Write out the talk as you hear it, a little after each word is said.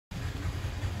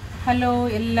Hello,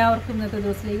 എല്ലാവർക്കും ഇന്നത്തെ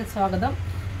ദിവസത്തിലേക്ക് സ്വാഗതം.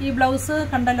 ഈ ബ്ലൗസ്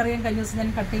കണ്ടാലറിയാൻ കഴിഞ്ഞ ദിവസം ഞാൻ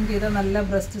കട്ടിങ് ചെയ്ത നല്ല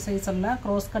ബ്രസ്റ്റ് സൈസുള്ള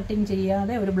ക്രോസ് കട്ടിങ്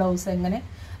ചെയ്യാതെ ഒരു ബ്ലൗസ് എങ്ങനെ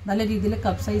നല്ല രീതിയിൽ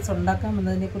കപ്പ് സൈസ് ഉണ്ടാക്കാം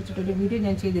എന്നതിനെ കുറിച്ചിട്ടൊരു വീഡിയോ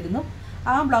ഞാൻ ചെയ്തിരുന്നു.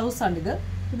 ആ ബ്ലൗസാണിത്.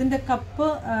 ഇതിൻ്റെ കപ്പ്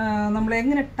നമ്മൾ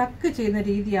എങ്ങനെ ടക്ക് ചെയ്യുന്ന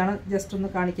രീതിയാണ് ജസ്റ്റ്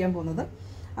ഒന്ന് കാണിക്കാൻ പോകുന്നത്.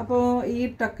 അപ്പോൾ ഈ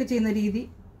ടക്ക് ചെയ്യുന്ന രീതി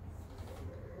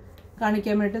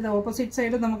കാണിക്കാൻ വേണ്ടിയിട്ട് ഓപ്പോസിറ്റ്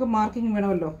സൈഡ് നമുക്ക് മാർക്കിംഗ്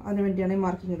വേണമല്ലോ, അതിന് വേണ്ടിയാണ് ഈ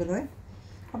മാർക്കിംഗ് ഇടുന്നത്.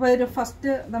 അപ്പോൾ ഒരു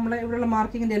ഫസ്റ്റ് നമ്മൾ ഇവിടെയുള്ള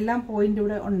മാർക്കിങ്ങിൻ്റെ എല്ലാം പോയിൻ്റ്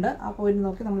ഇവിടെ ഉണ്ട്. ആ പോയിന്റ്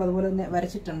നോക്കി നമ്മൾ അതുപോലെ തന്നെ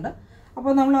വരച്ചിട്ടുണ്ട്.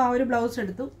 അപ്പോൾ നമ്മൾ ആ ഒരു ബ്ലൗസ്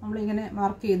എടുത്തു, നമ്മളിങ്ങനെ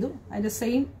മാർക്ക് ചെയ്തു. അതിൻ്റെ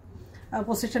സെയിം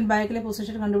പൊസിഷൻ, ബാക്കിലെ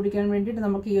പൊസിഷൻ കണ്ടുപിടിക്കാൻ വേണ്ടിയിട്ട്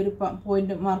നമുക്ക് ഈ ഒരു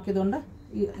പോയിന്റ് മാർക്ക് ചെയ്തുകൊണ്ട്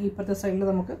ഇപ്പുറത്തെ സൈഡിൽ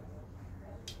നമുക്ക്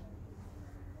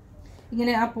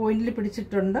ഇങ്ങനെ ആ പോയിന്റിൽ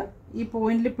പിടിച്ചിട്ടുണ്ട്. ഈ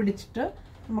പോയിന്റിൽ പിടിച്ചിട്ട്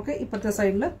നമുക്ക് ഇപ്പുറത്തെ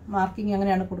സൈഡിൽ മാർക്കിങ്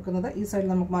അങ്ങനെയാണ് കൊടുക്കുന്നത്. ഈ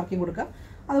സൈഡിൽ നമുക്ക് മാർക്കിങ് കൊടുക്കാം.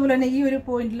 അതുപോലെ തന്നെ ഈ ഒരു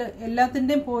പോയിന്റിൽ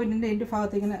എല്ലാത്തിൻ്റെയും പോയിന്റിൻ്റെ എൻ്റെ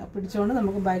ഭാഗത്ത് ഇങ്ങനെ പിടിച്ചുകൊണ്ട്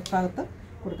നമുക്ക് ബാക്ക് ഭാഗത്ത്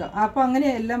കൊടുക്കാം. അപ്പോൾ അങ്ങനെ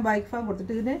എല്ലാം ബാക്ക് ഭാഗം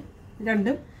കൊടുത്തിട്ട് ഇതിന്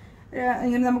രണ്ടും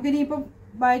ഇങ്ങനെ നമുക്കിനിയിപ്പം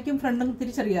ബാക്കും ഫ്രണ്ടും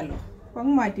തിരിച്ചറിയാമല്ലോ. അപ്പോൾ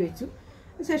അങ്ങ് മാറ്റി വെച്ചു.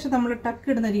 അതിനുശേഷം നമ്മൾ ടക്ക്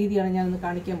ഇടുന്ന രീതിയാണ് ഞാനൊന്ന്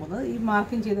കാണിക്കാൻ പോകുന്നത്. ഈ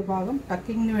മാർക്കിങ് ചെയ്ത ഭാഗം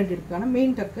ടക്കിങ്ങിന് വേണ്ടി എടുക്കുകയാണ്.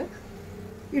 മെയിൻ ടക്ക്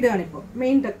ഇടുകയാണിപ്പോൾ.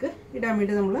 മെയിൻ ടക്ക് ഇടാൻ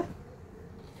വേണ്ടി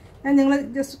ഞാൻ നിങ്ങളെ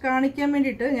ജസ്റ്റ് കാണിക്കാൻ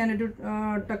വേണ്ടിയിട്ട് ഞാനൊരു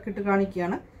ടക്ക് ഇട്ട്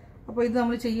കാണിക്കുകയാണ്. അപ്പോൾ ഇത്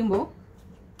നമ്മൾ ചെയ്യുമ്പോൾ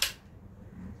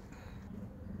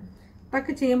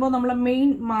ടക്ക് ചെയ്യുമ്പോൾ നമ്മൾ മെയിൻ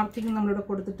മാർക്കിങ് നമ്മളിവിടെ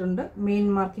കൊടുത്തിട്ടുണ്ട്. മെയിൻ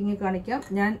മാർക്കിങ് കാണിക്കാം.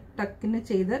 ഞാൻ ടക്കിന്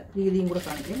ചെയ്ത രീതിയും കൂടെ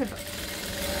കാണിക്കാം കേട്ടോ.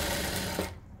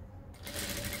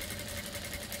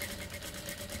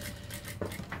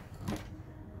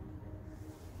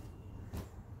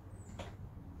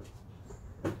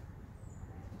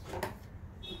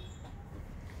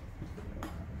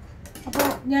 അപ്പോൾ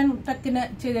ഞാൻ ടക്കിന്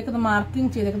ചെയ്തേക്കുന്ന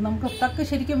മാർക്കിങ് ചെയ്തേക്കുന്നത് നമുക്ക്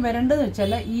ടക്ക് ശരിക്കും വരേണ്ടതെന്ന്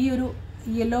വെച്ചാൽ ഈ ഒരു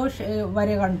യെല്ലോ വര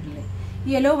കണ്ടില്ലേ,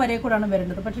 ഈ യെല്ലോ വരയെ കൂടാണ്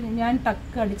വരേണ്ടത്. പക്ഷേ ഞാൻ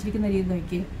ടക്ക് അടിച്ചിരിക്കുന്ന രീതി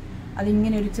നോക്കി,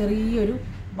 അതിങ്ങനെ ഒരു ചെറിയൊരു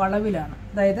വളവിലാണ്.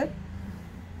 അതായത്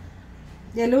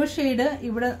യെല്ലോ ഷെയ്ഡ്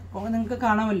ഇവിടെ നിങ്ങൾക്ക്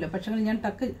കാണാമല്ലോ, പക്ഷേ ഞാൻ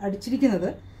ടക്ക് അടിച്ചിരിക്കുന്നത്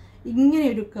ഇങ്ങനെ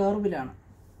ഒരു കർവിലാണ്.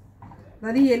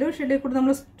 അതായത് ഈ യെല്ലോ ഷെയ്ഡിൽ കൂടെ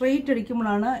നമ്മൾ സ്ട്രെയിറ്റ്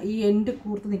അടിക്കുമ്പോഴാണ് ഈ എൻഡ്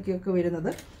കൂർത്ത് നിൽക്കുകയൊക്കെ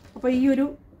വരുന്നത്. അപ്പോൾ ഈ ഒരു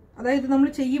അതായത് നമ്മൾ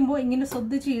ചെയ്യുമ്പോൾ ഇങ്ങനെ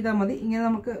ശ്രദ്ധിച്ച് ചെയ്താൽ മതി. ഇങ്ങനെ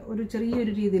നമുക്ക് ഒരു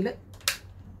ചെറിയൊരു രീതിയിൽ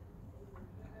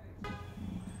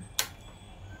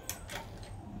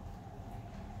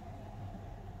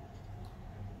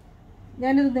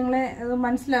ഞാനിത് നിങ്ങളെ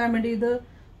മനസ്സിലാകാൻ വേണ്ടി ഇത്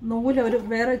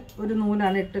വേറെ ഒരു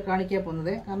നൂലാണ് ഇട്ട് കാണിക്കാൻ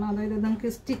പോകുന്നത്. കാരണം അതായത് നിങ്ങൾക്ക്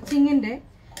സ്റ്റിച്ചിങ്ങിൻ്റെ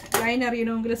ലൈൻ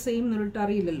അറിയണമെങ്കിൽ സെയിം നൂലിട്ട്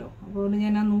അറിയില്ലല്ലോ. അതുകൊണ്ട്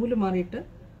ഞാൻ ആ നൂല് മാറിയിട്ട്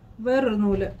വേറൊരു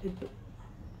നൂല് ഇട്ടു.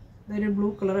 അതായത്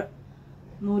ബ്ലൂ കളർ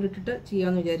നൂലിട്ടിട്ട്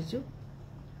ചെയ്യാമെന്ന് വിചാരിച്ചു.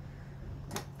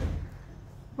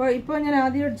 ഇപ്പോൾ ഞാൻ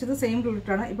ആദ്യം അടിച്ചത് സെയിം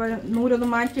നൂലിട്ടാണ്. ഇപ്പോൾ നൂലൊന്ന്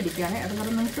മാറ്റിയടിക്കുകയാണ്. അത്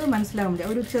കാരണം നിങ്ങൾക്ക് മനസ്സിലാകാൻ വേണ്ടി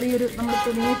ഒരു ചെറിയൊരു നമ്മൾ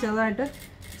തുണിയെ ചെറുതായിട്ട്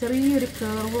ചെറിയൊരു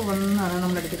കർവ് വന്നാണ്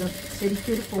നമ്മൾ അടിക്കുന്നത്.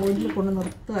 ശരിക്കും ഒരു പോയിന്റിൽ കൊണ്ട്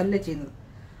നിർത്തുകയല്ല ചെയ്യുന്നത്.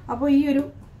 അപ്പോൾ ഈ ഒരു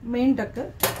മെയിൻ ടക്ക്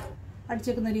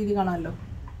അടിച്ചേക്കുന്ന രീതി കാണാമല്ലോ.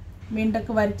 മെയിൻ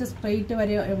ടക്ക് വരച്ച് സ്ട്രെയിറ്റ്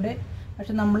വരെ എവിടെ,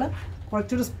 പക്ഷെ നമ്മൾ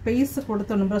കുറച്ചുകൂടി സ്പേസ്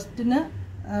കൊടുത്തോണ്ട് ബ്രസ്റ്റിന്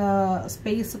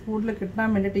സ്പേസ് കൂടുതൽ കിട്ടാൻ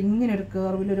വേണ്ടിയിട്ട് ഇങ്ങനെ ഒരു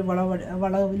കർവിലൊരു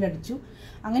വളവിലടിച്ചു.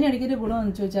 അങ്ങനെ അടിക്കുന്ന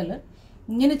ഗുണമെന്ന് ചോദിച്ചാൽ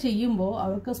ഇങ്ങനെ ചെയ്യുമ്പോൾ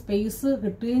അവർക്ക് സ്പേസ്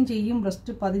കിട്ടുകയും ചെയ്യും,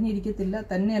 ബ്രസ്റ്റ് പതിഞ്ഞിരിക്കത്തില്ല.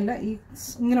 തന്നെയല്ല ഈ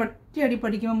ഇങ്ങനെ ഒറ്റയടി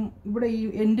പഠിക്കുമ്പം ഇവിടെ ഈ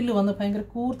എൻഡിൽ വന്ന് ഭയങ്കര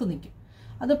കൂർത്ത് നിൽക്കും.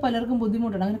 അത് പലർക്കും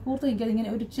ബുദ്ധിമുട്ടാണ്. അങ്ങനെ കൂർത്ത് നിൽക്കാതെ ഇങ്ങനെ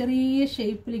ഒരു ചെറിയ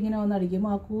ഷേപ്പിൽ ഇങ്ങനെ വന്ന്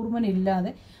അടിക്കുമ്പോൾ ആ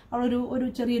കൂർമനില്ലാതെ അവിടെ ഒരു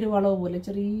ചെറിയൊരു വളവ് പോലെ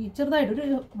ചെറുതായിട്ടൊരു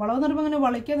വളവെന്ന് പറയുമ്പോൾ അങ്ങനെ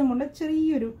വളയ്ക്കാതെ കൊണ്ട്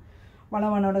ചെറിയൊരു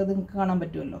വളവാണ് അവിടെ നിങ്ങൾക്ക് കാണാൻ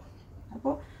പറ്റുമല്ലോ.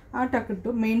 അപ്പോൾ ആ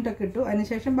ടക്കിട്ടു, മെയിൻ ടക്കിട്ടു.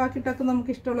 അതിനുശേഷം ബാക്കി ടക്ക്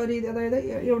നമുക്ക് ഇഷ്ടമുള്ള രീതി, അതായത്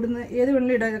എവിടുന്ന് ഏത്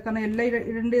വെള്ളം ഇടാതെ, കാരണം എല്ലാം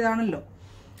ഇടേണ്ടതാണല്ലോ.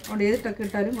 അതുകൊണ്ട് ഏത് ടക്ക്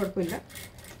ഇട്ടാലും കുഴപ്പമില്ല.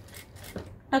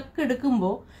 ടക്ക്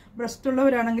എടുക്കുമ്പോൾ ബ്രസ്റ്റ്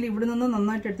ഉള്ളവരാണെങ്കിൽ ഇവിടെ നിന്ന്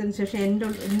നന്നായിട്ട് എടുത്തതിന് ശേഷം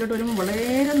എൻ്റോട്ട് വരുമ്പോൾ വളരെ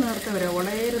നേർത്ത വരാം,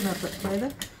 വളരെ നേർത്ത. അതായത്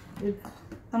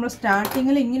നമ്മൾ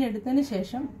സ്റ്റാർട്ടിങ്ങിൽ ഇങ്ങനെ എടുത്തതിന്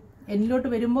ശേഷം എൻഡിലോട്ട്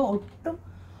വരുമ്പോൾ ഒട്ടും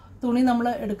തുണി നമ്മൾ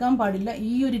എടുക്കാൻ പാടില്ല.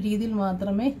 ഈ ഒരു രീതിയിൽ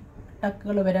മാത്രമേ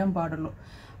ടക്കുകൾ വരാൻ പാടുള്ളൂ.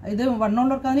 ഇത്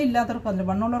വണ്ണമുള്ളവർക്കാണെങ്കിൽ ഇല്ലാത്തവർക്കാണെങ്കിൽ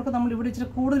വണ്ണമുള്ളവർക്ക് നമ്മൾ ഇവിടെ ഇച്ചിരി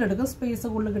കൂടുതൽ എടുക്കും, സ്പേസ്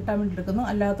കൂടുതൽ കിട്ടാൻ വേണ്ടി എടുക്കുന്നു.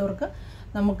 അല്ലാത്തവർക്ക്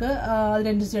നമുക്ക്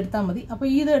അതിനനുസരിച്ച് എടുത്താൽ മതി. അപ്പോൾ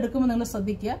ഇത് എടുക്കുമ്പോൾ നിങ്ങൾ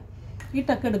ശ്രദ്ധിക്കുക, ഈ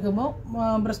ടക്ക് എടുക്കുമ്പോൾ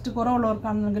ബ്രസ്റ്റ്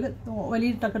കുറവുള്ളവർക്കാണെങ്കിൽ വലിയ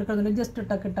ടക്ക് എടുക്കുന്നില്ല, ജസ്റ്റ്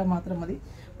ടക്ക് ഇട്ടാൽ മാത്രം മതി.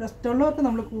 ബ്രസ്റ്റ് ഉള്ളവർക്ക്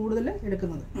നമ്മൾ കൂടുതൽ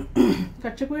എടുക്കുന്നത്.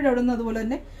 കച്ചക്കുഴിയുടെ അവിടെ നിന്ന് അതുപോലെ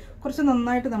തന്നെ കുറച്ച്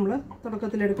നന്നായിട്ട് നമ്മൾ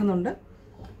തുടക്കത്തിൽ എടുക്കുന്നുണ്ട്.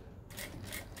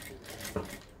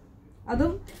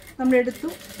 അതും നമ്മളെടുത്തു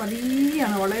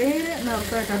പതിയാണ്, വളരെ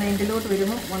നേർത്തായിട്ടാണ് എൻഡിലോട്ട്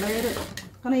വരുമ്പോൾ വളരെ.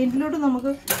 കാരണം എൻഡിലോട്ട്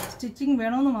നമുക്ക് സ്റ്റിച്ചിങ്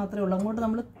വേണമെന്ന് മാത്രമേ ഉള്ളൂ, അങ്ങോട്ട്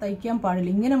നമ്മൾ തയ്ക്കാൻ പാടില്ല.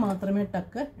 ഇങ്ങനെ മാത്രമേ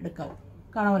ടക്ക് എടുക്കാവൂ.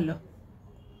 കാണാമല്ലോ,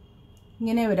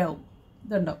 ഇങ്ങനെ വരാവും.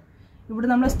 ഇതുണ്ടോ, ഇവിടെ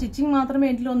നമ്മൾ സ്റ്റിച്ചിങ് മാത്രമേ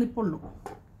എൻഡിൽ വന്നിപ്പോഴുള്ളൂ.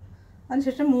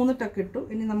 അതിനുശേഷം 3 ടക്ക് ഇട്ടു.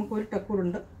 ഇനി നമുക്കൊരു ടക്ക് കൂടെ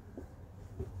ഉണ്ട്.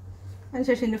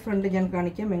 അതിനുശേഷം ഇതിൻ്റെ ഫ്രണ്ട് ഞാൻ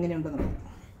കാണിക്കാം എങ്ങനെയുണ്ടെന്നുള്ളത്.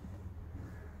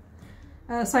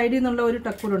 സൈഡിൽ നിന്നുള്ള ഒരു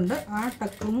ടക്ക് കൂടെ ഉണ്ട്. ആ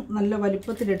ടക്കും നല്ല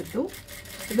വലിപ്പത്തിലെടുത്തു.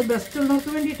 ഇത് ബ്രസ്റ്റ്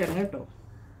ഉള്ളവർക്ക് വേണ്ടിയിട്ടാണ് കേട്ടോ.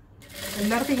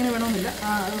 എല്ലാവർക്കും ഇങ്ങനെ വേണമെന്നില്ല.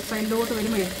 സൈഡിലോട്ട്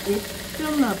വരുമ്പോൾ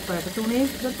ഏറ്റവും നേർത്തായിട്ട് തുണിയെ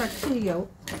ഇത് ടച്ച് ചെയ്യാവും.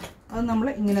 അത് നമ്മൾ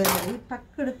ഇങ്ങനെ ഈ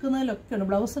ടക്ക് എടുക്കുന്നതിലൊക്കെയാണ്.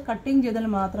 ബ്ലൗസ് കട്ടിങ് ചെയ്താൽ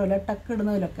മാത്രമല്ല ടക്ക്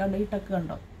ഇടുന്നതിലൊക്കെ ഉണ്ട്. ഈ ടക്ക്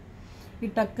കണ്ടോ, ഈ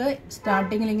ടക്ക്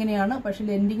സ്റ്റാർട്ടിങ്ങിൽ ഇങ്ങനെയാണ്, പക്ഷേ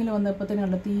എൻഡിങ്ങിൽ വന്നപ്പോഴത്തേനും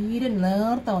കണ്ടോ തീരെ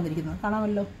നേർത്താ വന്നിരിക്കുന്നത്,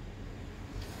 കാണാമല്ലോ.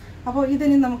 അപ്പോൾ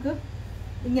ഇതിനി നമുക്ക്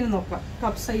ഇങ്ങനെ നോക്കാം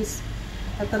കപ്പ് സൈസ്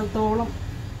എത്രത്തോളം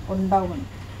ഉണ്ടാവുമെന്ന്.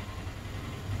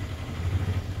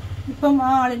 ഇപ്പം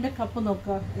ആ ആളിൻ്റെ കപ്പ്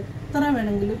നോക്കുക, എത്ര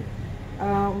വേണമെങ്കിലും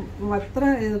അത്ര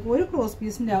ഒരു ക്രോസ്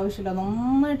പീസിൻ്റെ ആവശ്യമില്ല.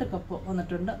 നന്നായിട്ട് കപ്പ്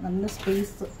വന്നിട്ടുണ്ട്, നല്ല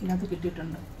സ്പേസ് ഇതിനകത്ത്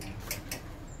കിട്ടിയിട്ടുണ്ട്.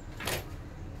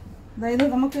 അതായത്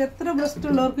നമുക്ക് എത്ര ബ്രസ്റ്റ്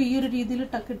ഉള്ളവർക്ക് ഈ ഒരു രീതിയിൽ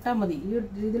ടക്കിട്ടാൽ മതി. ഈ ഒരു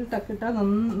രീതിയിൽ ടക്കിട്ടാൽ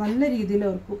നല്ല രീതിയിൽ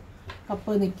അവർക്ക്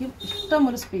കപ്പ് നിൽക്കും.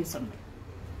 ഇഷ്ടംപോലെ സ്പേസ് ഉണ്ട്.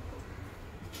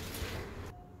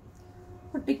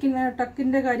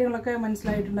 ടക്കിൻ്റെ കാര്യങ്ങളൊക്കെ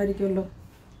മനസ്സിലായിട്ടുണ്ടായിരിക്കുമല്ലോ.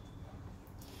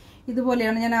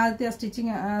 ഇതുപോലെയാണ് ഞാൻ ആദ്യത്തെ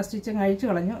സ്റ്റിച്ചിങ് അഴിച്ചു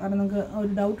കളഞ്ഞു. കാരണം നിങ്ങൾക്ക്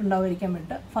ഒരു ഡൗട്ട് ഉണ്ടാവാതിരിക്കാൻ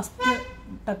വേണ്ടിയിട്ട്. ഫസ്റ്റ്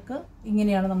ടക്ക്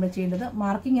ഇങ്ങനെയാണ് നമ്മൾ ചെയ്യേണ്ടത്.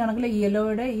 മാർക്കിംഗ് ആണെങ്കിൽ ഈ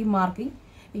യെല്ലോയുടെ ഈ മാർക്കിംഗ്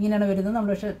ഇങ്ങനെയാണ് വരുന്നത്.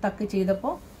 നമ്മൾ പക്ഷേ ടക്ക്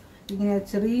ചെയ്തപ്പോൾ ഇങ്ങനെ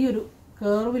ചെറിയൊരു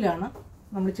കേർവിലാണ്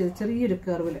നമ്മൾ ചെയ്തത്, ചെറിയൊരു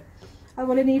കേർവിൽ.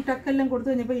 അതുപോലെ തന്നെ ഈ ടക്കെല്ലാം കൊടുത്തു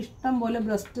കഴിഞ്ഞപ്പോൾ ഇഷ്ടം പോലെ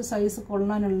ബ്രസ്റ്റ് സൈസ്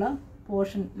കൊള്ളാനുള്ള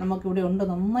പോർഷൻ നമുക്കിവിടെ ഉണ്ട്,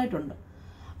 നന്നായിട്ടുണ്ട്.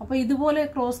 അപ്പോൾ ഇതുപോലെ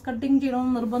ക്രോസ് കട്ടിങ്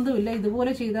ചെയ്യണമെന്ന് നിർബന്ധമില്ല,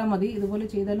 ഇതുപോലെ ചെയ്താൽ മതി. ഇതുപോലെ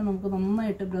ചെയ്താലും നമുക്ക്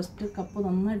നന്നായിട്ട് ബ്രസ്റ്റ് കപ്പ്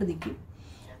നന്നായിട്ട് നിൽക്കും.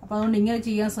 അപ്പോൾ അതുകൊണ്ട് ഇങ്ങനെ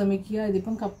ചെയ്യാൻ ശ്രമിക്കുക.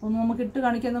 ഇതിപ്പം കപ്പൊന്നും നമുക്ക് ഇട്ട്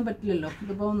കാണിക്കാനൊന്നും പറ്റില്ലല്ലോ.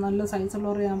 ഇതിപ്പോൾ നല്ല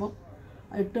സൈസുള്ളവരെയാകുമ്പോൾ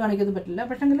ഇട്ട് കാണിക്കാനൊന്നും പറ്റില്ല.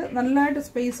 പക്ഷേങ്കിൽ നല്ലതായിട്ട്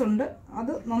സ്പേസ് ഉണ്ട്.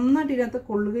 അത് നന്നായിട്ട് ഇതിനകത്ത്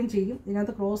കൊള്ളുകയും ചെയ്യും.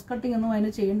 ഇതിനകത്ത് ക്രോസ് കട്ടിങ് ഒന്നും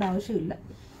അതിന് ചെയ്യേണ്ട ആവശ്യമില്ല.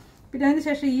 പിന്നെ അതിന്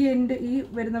ശേഷം ഈ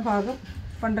വരുന്ന ഭാഗം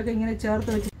പണ്ടൊക്കെ ഇങ്ങനെ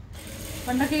ചേർത്ത് വെച്ച്,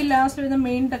 പണ്ടൊക്കെ ഈ ലാസ്റ്റ് വരുന്ന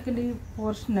മെയിൻ ടക്കിൻ്റെ ഈ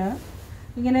പോർഷന്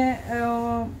ഇങ്ങനെ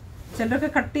ചിലരൊക്കെ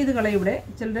കട്ട് ചെയ്ത് കളയും. ഇവിടെ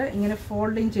ചിലർ ഇങ്ങനെ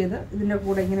ഫോൾഡിങ് ചെയ്ത് ഇതിൻ്റെ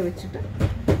കൂടെ ഇങ്ങനെ വെച്ചിട്ട്,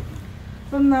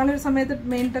 ഇപ്പം നാളെ ഒരു സമയത്ത്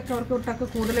മെയിൻ ടക്ക് അവർക്ക് ടക്ക്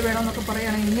കൂടുതൽ വേണമെന്നൊക്കെ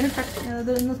പറയുകയാണെങ്കിൽ ഇങ്ങനെ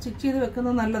ഇതൊന്ന് സ്റ്റിച്ച് ചെയ്ത്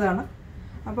വെക്കുന്നത് നല്ലതാണ്.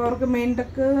 അപ്പോൾ അവർക്ക് മെയിൻ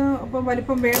ടക്ക് ഇപ്പം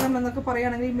വലിപ്പം വേണമെന്നൊക്കെ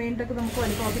പറയുകയാണെങ്കിൽ ഈ മെയിൻ ടക്ക് നമുക്ക്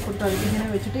വലിപ്പമാക്കി കൊടുത്താൽ മതി. ഇങ്ങനെ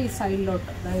വെച്ചിട്ട് ഈ സൈഡിലോട്ട്,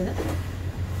 അതായത്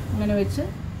ഇങ്ങനെ വെച്ച്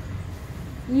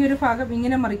ഈ ഒരു ഭാഗം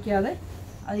ഇങ്ങനെ മറിക്കാതെ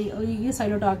ഈ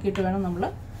സൈഡിലോട്ട് ആക്കിയിട്ട് വേണം നമ്മൾ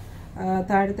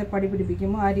താഴത്തെ പടി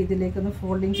പിടിപ്പിക്കുമ്പോൾ ആ രീതിയിലേക്കൊന്ന്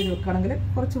ഫോൾഡിങ് ചെയ്ത് വെക്കുകയാണെങ്കിൽ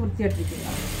കുറച്ച്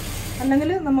വൃത്തിയായിട്ടിരിക്കുന്നതാണ്.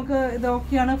 അല്ലെങ്കിൽ നമുക്ക് ഇത്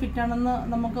ഓക്കെയാണ്, ഫിറ്റാണെന്ന്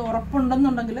നമുക്ക്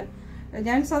ഉറപ്പുണ്ടെന്നുണ്ടെങ്കിൽ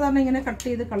ഞാൻ സാധാരണ ഇങ്ങനെ കട്ട്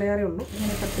ചെയ്ത് കളയാറേ ഉള്ളൂ.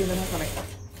 ഇങ്ങനെ കട്ട് ചെയ്തങ്ങ് കളയാം.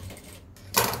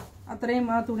 അത്രയും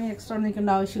ആ തുണി എക്സ്ട്രാ നിൽക്കേണ്ട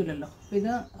ആവശ്യമില്ലല്ലോ.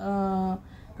 ഇത്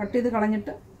കട്ട് ചെയ്ത്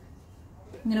കളഞ്ഞിട്ട്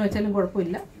ഇങ്ങനെ വെച്ചാലും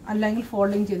കുഴപ്പമില്ല. അല്ലെങ്കിൽ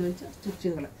ഫോൾഡിങ് ചെയ്ത് വെച്ച് സ്റ്റിച്ച്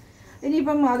ചെയ്ത് കളയാം.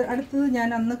 ഇനിയിപ്പം അടുത്തത് ഞാൻ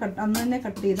അന്ന് തന്നെ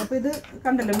കട്ട് ചെയ്ത്, അപ്പോൾ ഇത്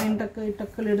കണ്ടല്ലോ മെയിൻ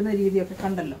ടക്കിലിടുന്ന രീതിയൊക്കെ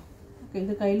കണ്ടല്ലോ. ഓക്കെ,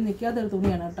 ഇത് കയ്യിൽ നിൽക്കാത്ത ഒരു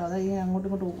തുണിയാണ് കേട്ടോ, അതായത് അങ്ങോട്ടും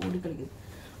ഇങ്ങോട്ടും ഓടിക്കളിക്കുന്നത്.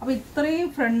 അപ്പോൾ ഇത്രയും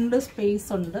ഫ്രണ്ട് സ്പേസ്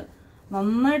ഉണ്ട്.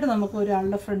 നന്നായിട്ട് നമുക്ക്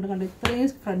ഒരാളുടെ ഫ്രണ്ട് കണ്ട് ഇത്രയും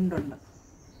ഫ്രണ്ട് ഉണ്ട്.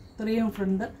 ഇത്രയും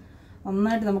ഫ്രണ്ട്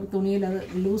നന്നായിട്ട് നമുക്ക് തുണിയിൽ അത്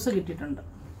ലൂസ് കിട്ടിയിട്ടുണ്ട്.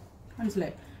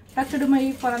 മനസ്സിലായി? ടക്കിടുമ്പോൾ ഈ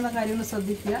പറയുന്ന കാര്യങ്ങൾ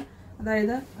ശ്രദ്ധിക്കുക.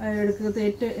 അതായത്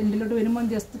എടുക്കത്തെ എൻഡിലോട്ട് വരുമ്പം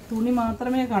ജസ്റ്റ് തുണി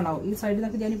മാത്രമേ കാണാവൂ. ഈ സൈഡിൽ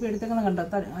നിന്നൊക്കെ ഞാനിപ്പോൾ എടുത്തേക്കുന്ന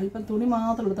കണ്ടെത്താൻ അല്പം തുണി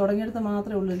മാത്രമേ ഉള്ളൂ, തുടങ്ങിയെടുത്ത്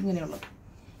മാത്രമേ ഉള്ളൂ ഇങ്ങനെയുള്ളത്.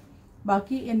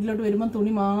 ബാക്കി എൻഡിലോട്ട് വരുമ്പം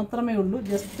തുണി മാത്രമേ ഉള്ളൂ.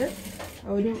 ജസ്റ്റ്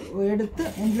ഒരു എടുത്ത്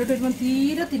എൻഡിലോട്ട് വരുമ്പം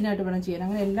തീരെ തിന്നായിട്ട് വേണം ചെയ്യാൻ.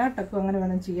 അങ്ങനെ എല്ലാ ടക്കും അങ്ങനെ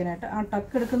വേണം ചെയ്യാനായിട്ട്. ആ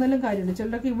ടക്ക് എടുക്കുന്നതിലും കാര്യമുണ്ട്.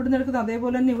 ചിലരൊക്കെ ഇവിടുന്ന് എടുക്കുന്നത്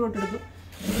അതേപോലെ തന്നെ ഇവിടോട്ട് എടുക്കും.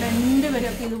 ഇവിടെ എൻ്റെ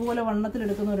വരെയൊക്കെ ഇതുപോലെ വണ്ണത്തിൽ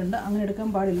എടുക്കുന്നവരുണ്ട്. അങ്ങനെ എടുക്കാൻ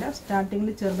പാടില്ല. സ്റ്റാർട്ടിങ്ങിൽ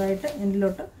ചെറുതായിട്ട്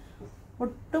എൻഡിലോട്ട്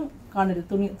ഒട്ടും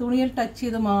കാണരുത്. തുണിയിൽ ടച്ച്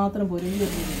ചെയ്ത് മാത്രം പോരും.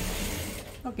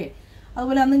 ഓക്കെ,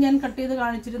 അതുപോലെ അന്ന് ഞാൻ കട്ട് ചെയ്ത്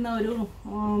കാണിച്ചിരുന്ന ഒരു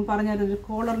പറഞ്ഞൊരു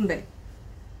കോളർ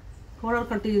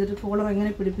കട്ട് ചെയ്തിട്ട് കോളർ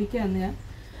എങ്ങനെ പിടിപ്പിക്കുക എന്ന് ഞാൻ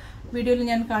വീഡിയോയിൽ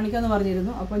ഞാൻ കാണിക്കാമെന്ന്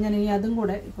പറഞ്ഞിരുന്നു. അപ്പോൾ ഞാൻ ഇനി അതും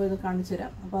കൂടെ ഇപ്പോൾ ഇത് കാണിച്ചു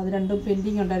തരാം. അപ്പോൾ അത് രണ്ടും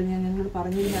പെൻഡിങ് ഉണ്ടായിരുന്നു, ഞാൻ നിങ്ങളോട്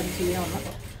പറഞ്ഞിരുന്നു അത് ചെയ്യാവുന്ന.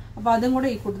 അപ്പോൾ അതും കൂടെ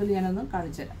ഈ കൂട്ടത്തിൽ ഞാനൊന്ന്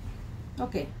കാണിച്ചു തരാം.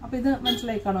 ഓക്കെ, അപ്പോൾ ഇത്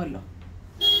മനസ്സിലായി കാണുമല്ലോ.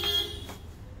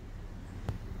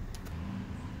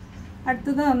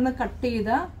 അടുത്തത് അന്ന് കട്ട്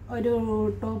ചെയ്ത ഒരു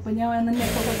ടോപ്പ് ഞാൻ അന്ന്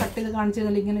നെക്കൊക്കെ കട്ട് ചെയ്ത്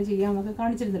കാണിച്ചിരുന്നില്ല, ഇങ്ങനെ ചെയ്യാമെന്നൊക്കെ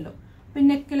കാണിച്ചിരുന്നല്ലോ. അപ്പം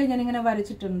നെക്കിൽ ഞാനിങ്ങനെ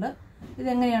വരച്ചിട്ടുണ്ട്.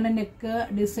 ഇതെങ്ങനെയാണ് നെക്ക്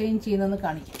ഡിസൈൻ ചെയ്യുന്നതെന്ന്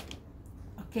കാണിക്കാം.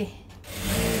 ഓക്കെ,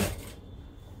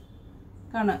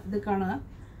 ഇത് കാണുക.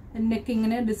 നെക്ക്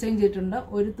ഇങ്ങനെ ഡിസൈൻ ചെയ്തിട്ടുണ്ട്.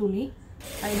 ഒരു തുണി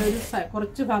അതിലൊരു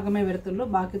കുറച്ച് ഭാഗമേ വരത്തുള്ളൂ,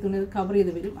 ബാക്കി തുണി കവർ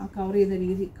ചെയ്ത് വരും. ആ കവർ ചെയ്യുന്ന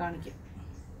രീതി കാണിക്കാം.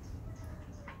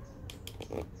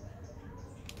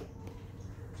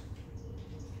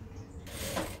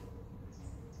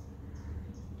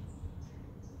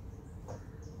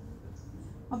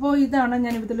 അപ്പോൾ ഇതാണ്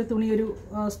ഞാൻ ഇവിടുത്തെ തുണി ഒരു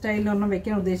സ്റ്റൈലിനൊരെണ്ണം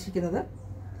വെക്കാൻ ഉദ്ദേശിക്കുന്നത്.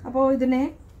 അപ്പോൾ ഇതിനെ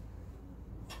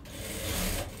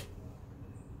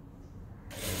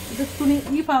ഇത് തുണി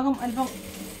ഈ ഭാഗം അല്പം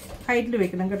ഹൈറ്റിൽ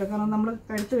വെക്കണം കേട്ടോ. കാരണം നമ്മൾ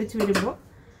കഴുത്ത് വെച്ച് വരുമ്പോൾ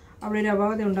അവിടെ ഒരു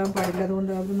അപാകത ഉണ്ടാകാൻ പാടില്ല.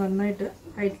 അതുകൊണ്ട് അത് നന്നായിട്ട്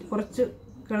ഹൈറ്റിൽ കുറച്ച്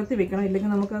കിടത്തി വെക്കണം.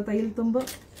 ഇല്ലെങ്കിൽ നമുക്ക് ആ തയ്യൽ തുമ്പ്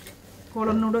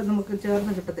കോളറിനോട് നമുക്ക്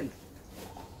ചേർന്ന് കിട്ടത്തില്ല.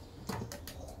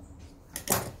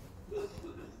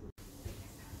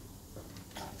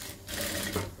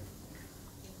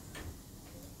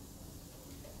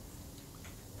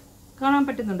 കാണാൻ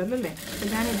പറ്റുന്നുണ്ടല്ലോ അല്ലേ? അപ്പം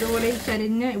ഞാൻ ഇതുപോലെ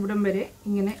ചരിഞ്ഞ ഇവിടം വരെ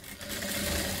ഇങ്ങനെ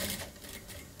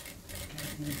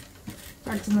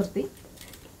അടിച്ചു നിർത്തി.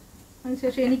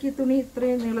 അതിനുശേഷം എനിക്ക് തുണി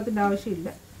ഇത്രയും നീളത്തിൻ്റെ ആവശ്യമില്ല,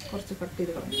 കുറച്ച് കട്ട്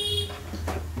ചെയ്ത് കളഞ്ഞു.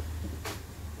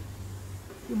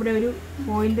 ഇവിടെ ഒരു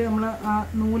പോയിന്റ് നമ്മൾ ആ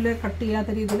നൂല് കട്ട്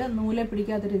ചെയ്യാത്ത രീതിയിൽ, നൂലെ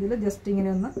പിടിക്കാത്ത രീതിയിൽ ജസ്റ്റ് ഇങ്ങനെ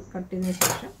ഒന്ന് കട്ട് ചെയ്തതിന്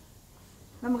ശേഷം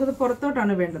നമുക്കിത്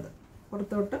പുറത്തോട്ടാണ് വേണ്ടത്.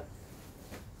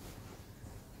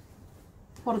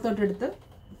 പുറത്തോട്ടെടുത്ത്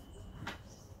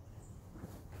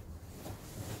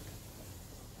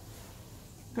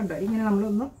കണ്ടോ, ഇങ്ങനെ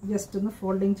നമ്മളൊന്ന് ജസ്റ്റ് ഒന്ന്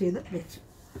ഫോൾഡിങ് ചെയ്ത് വെച്ചു.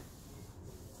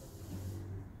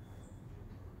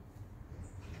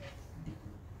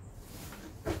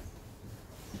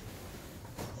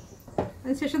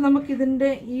 അതിനുശേഷം നമുക്കിതിൻ്റെ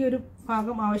ഈ ഒരു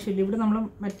ഭാഗം ആവശ്യമില്ല. ഇവിടെ നമ്മൾ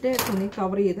മറ്റേ തുണി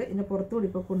കവർ ചെയ്ത് ഇതിൻ്റെ പുറത്തുകൂടി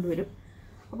ഇപ്പോൾ കൊണ്ടുവരും.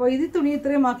 അപ്പോൾ ഇത് തുണി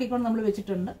ഇത്രയും ആക്കിക്കൊണ്ട് നമ്മൾ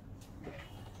വെച്ചിട്ടുണ്ട്.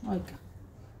 ഓക്കെ,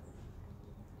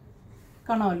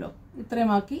 കാണാമല്ലോ, ഇത്രയും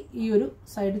ആക്കി ഈ ഒരു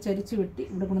സൈഡ് ചരിച്ച് വെട്ടി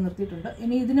ഇവിടെ കൊണ്ട് നിർത്തിയിട്ടുണ്ട്.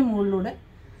 ഇനി ഇതിന് മുകളിലൂടെ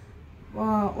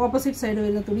ഓപ്പോസിറ്റ് സൈഡ്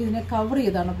വരുന്ന തുണി ഇതിനെ കവർ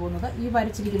ചെയ്താണ് പോകുന്നത്, ഈ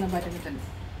വരച്ചിരിക്കുന്ന പാറ്റേണിൽ തന്നെ.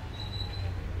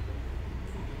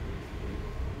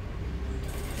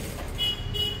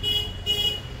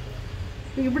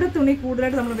 ഇവിടെ തുണി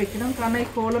കൂടുതലായിട്ട് നമ്മൾ വെക്കണം, കാരണം ഈ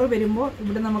കോളർ വരുമ്പോൾ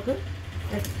ഇവിടെ നമുക്ക്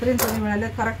എത്രയും തുണി വേണം,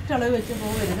 അല്ലെങ്കിൽ കറക്റ്റ് അളവ് വെച്ച്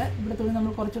പോകരുത്. ഇവിടെ തുണി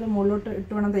നമ്മൾ കുറച്ചുകൂടെ മുകളിലോട്ട്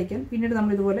ഇട്ട് വേണം തയ്ക്കാൻ. പിന്നീട്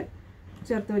നമ്മൾ ഇതുപോലെ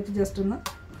ചേർത്ത് വെച്ച് ജസ്റ്റ് ഒന്ന്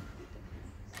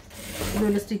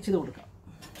ഇതുപോലെ സ്റ്റിച്ച് ചെയ്ത് കൊടുക്കാം.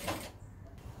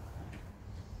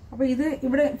 അപ്പോൾ ഇത്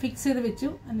ഇവിടെ ഫിക്സ് ചെയ്ത് വെച്ചു.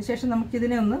 അതിനുശേഷം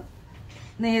നമുക്കിതിനെ ഒന്ന്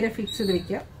നേരെ ഫിക്സ് ചെയ്ത്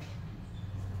വെക്കാം.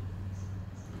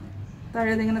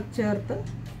 താഴെ ഇങ്ങനെ ചേർത്ത്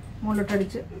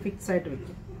മുകളിലോട്ടടിച്ച് ഫിക്സ് ആയിട്ട്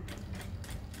വെക്കും.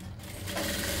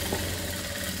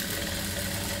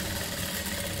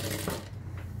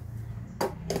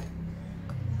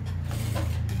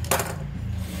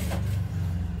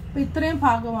 അപ്പോൾ ഇത്രയും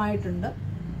ഭാഗമായിട്ടുണ്ട്.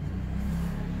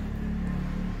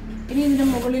 ഇനി ഇതിൻ്റെ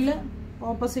മുകളിൽ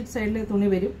ഓപ്പോസിറ്റ് സൈഡിൽ തുണി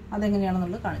വരും,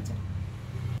 അതെങ്ങനെയാണെന്നുള്ളത് കാണിച്ചു.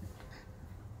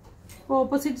 അപ്പോൾ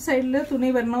ഓപ്പോസിറ്റ് സൈഡിൽ തുണി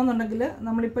വരണമെന്നുണ്ടെങ്കിൽ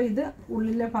നമ്മളിപ്പോൾ ഇത്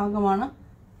ഉള്ളിലെ ഭാഗമാണ്,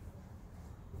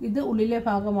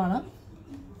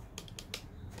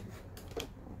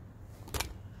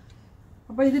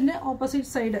 അപ്പോൾ ഇതിൻ്റെ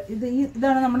ഓപ്പോസിറ്റ് സൈഡ്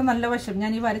ഇതാണ് നമ്മുടെ നല്ല വശം.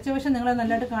 ഞാൻ ഈ വരച്ച വശം നിങ്ങളെ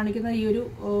നല്ലതായിട്ട് കാണിക്കുന്നത് ഈ ഒരു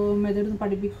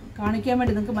മെത്തേഡ് കാണിക്കാൻ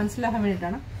വേണ്ടി, നിങ്ങൾക്ക് മനസ്സിലാക്കാൻ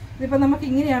വേണ്ടിയിട്ടാണ്. ഇതിപ്പോൾ നമുക്ക്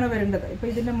ഇങ്ങനെയാണ് വരേണ്ടത്. ഇപ്പോൾ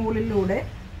ഇതിൻ്റെ മുകളിലൂടെ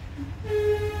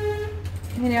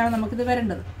ഇങ്ങനെയാണ് നമുക്കിത്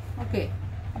വരേണ്ടത്. ഓക്കെ,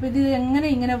 അപ്പോൾ ഇത് എങ്ങനെ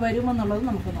ഇങ്ങനെ വരുമെന്നുള്ളത്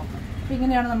നമുക്ക് നോക്കാം. അപ്പോൾ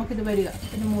ഇങ്ങനെയാണ് നമുക്കിത് വരിക,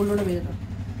 ഇതിൻ്റെ മുകളിലൂടെ വരുന്നത്.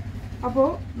 അപ്പോൾ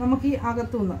നമുക്ക് ഈ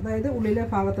അകത്തുനിന്ന്, അതായത് ഉള്ളിലെ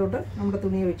ഭാഗത്തോട്ട് നമ്മുടെ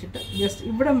തുണിയെ വെച്ചിട്ട് ജസ്റ്റ്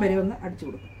ഇവിടം വരെ ഒന്ന് അടിച്ചു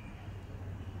കൊടുക്കും.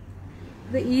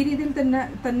 ഇത് ഈ രീതിയിൽ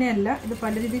തന്നെയല്ല, ഇത്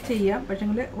പല രീതിയിൽ ചെയ്യാം.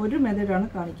 പക്ഷേങ്കിൽ ഒരു മെത്തേഡാണ്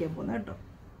കാണിക്കാൻ പോകുന്നത് കേട്ടോ.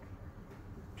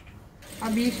 ആ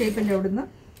ബി ഷേപ്പിൻ്റെ അവിടുന്ന്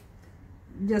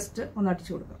ജസ്റ്റ് ഒന്ന്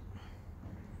അടിച്ചു കൊടുക്കാം.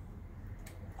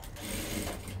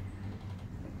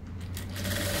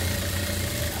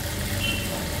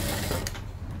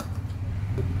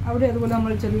 അവിടെ അതുപോലെ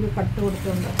നമ്മൾ ചെറിയൊരു കട്ട്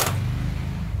കൊടുത്തിട്ടുണ്ട്.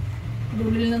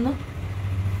 ഉള്ളിൽ നിന്നും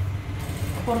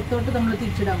പുറത്തോട്ട് നമ്മൾ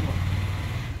തിരിച്ചിടാൻ പോകും.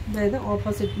 അതായത്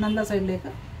ഓപ്പോസിറ്റ് നല്ല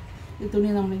സൈഡിലേക്ക് ഈ തുണി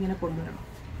നമ്മളിങ്ങനെ കൊണ്ടുവരണം.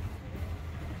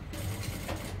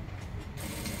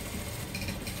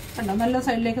 കണ്ടോ, നല്ല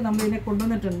സൈഡിലേക്ക് നമ്മളിതിനെ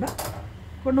കൊണ്ടുവന്നിട്ടുണ്ട്.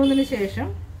 കൊണ്ടുവന്നതിന് ശേഷം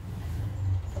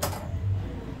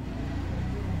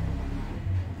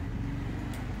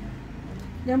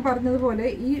ഞാൻ പറഞ്ഞതുപോലെ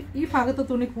ഈ ഭാഗത്ത്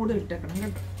തുണി കൂടുതൽ ഇട്ടേക്കണം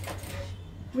കേട്ടോ.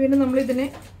 വീണ്ടും നമ്മളിതിനെ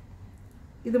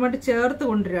ഇതുമായിട്ട് ചേർത്ത്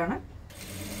കൊണ്ടുവരികയാണ്.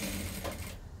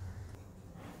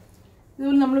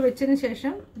 ഇതുപോലെ നമ്മൾ വെച്ചതിന്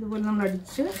ശേഷം ഇതുപോലെ നമ്മൾ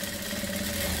അടിച്ച്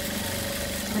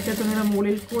മറ്റേ തുണിയുടെ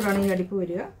മുകളിൽ കൂടാണ് ഈ അടിപ്പ്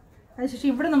വരിക. അതിനുശേഷം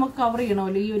ഇവിടെ നമുക്ക് കവർ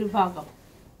ചെയ്യണമല്ലോ, ഈ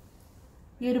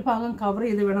ഒരു ഭാഗം കവർ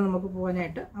ചെയ്ത് വേണം നമുക്ക്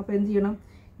പോകാനായിട്ട്. അപ്പോൾ എന്ത് ചെയ്യണം,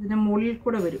 ഇതിൻ്റെ മുകളിൽ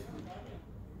കൂടെ വരും.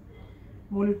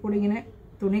 മുകളിൽ കൂടി ഇങ്ങനെ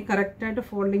തുണി കറക്റ്റായിട്ട്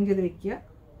ഫോൾഡിങ് ചെയ്ത് വെക്കുക.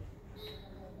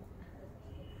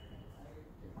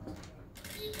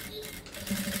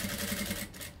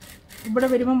 ഇവിടെ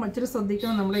വരുമ്പോൾ ഇച്ചിരി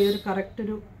ശ്രദ്ധിക്കണം നമ്മൾ ഈ ഒരു കറക്റ്റ്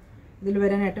ഒരു ഇതിൽ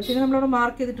വരാനായിട്ട്. പിന്നെ നമ്മളവിടെ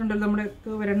മാർക്ക് ചെയ്തിട്ടുണ്ടല്ലോ, നമ്മുടെ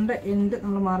വരേണ്ട എൻഡ്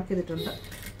നമ്മൾ മാർക്ക് ചെയ്തിട്ടുണ്ട്.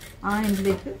 ആ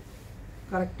എൻഡിലേക്ക്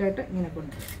കറക്റ്റായിട്ട് ഇങ്ങനെ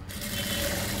കൊണ്ടുവരും.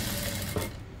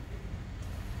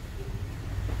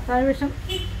 താഴ്വശം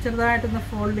ചെറുതായിട്ടൊന്ന്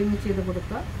ഫോൾഡിങ് ചെയ്ത്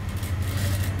കൊടുക്കുക.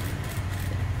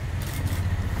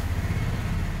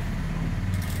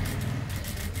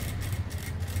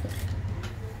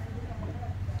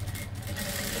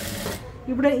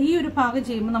 ഇവിടെ ഈ ഒരു ഭാഗം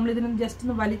ചെയ്യുമ്പോൾ നമ്മൾ ഇതിന് ജസ്റ്റ്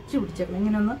ഒന്ന് വലിച്ചു പിടിച്ചേക്കണം.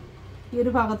 ഇങ്ങനെ ഒന്ന് ഈ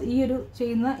ഒരു ഭാഗത്ത്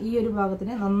ഈ ഒരു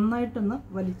ഭാഗത്തിനെ നന്നായിട്ടൊന്ന്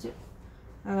വലിച്ച്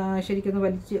ശരിക്കൊന്ന്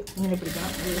വലിച്ച് ഇങ്ങനെ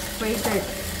പിടിക്കണം, സ്ട്രൈറ്റ്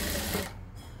ആയിട്ട്.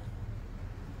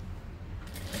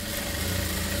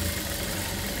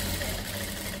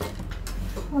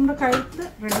 നമ്മുടെ കഴുത്ത്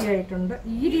റെഡി ആയിട്ടുണ്ട്.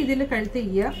 ഈ രീതിയിൽ കഴുത്ത്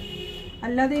ചെയ്യുക.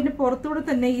 അല്ലാതെ ഇതിൻ്റെ പുറത്തൂടെ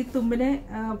തന്നെ ഈ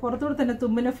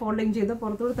തുമ്പിനെ ഫോൾഡിങ് ചെയ്ത്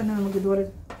പുറത്തൂടെ തന്നെ നമുക്ക് ഇതുപോലെ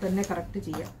തന്നെ കറക്റ്റ്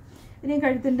ചെയ്യാം. ഇനി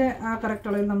കഴുത്തിൻ്റെ ആ കറക്റ്റ്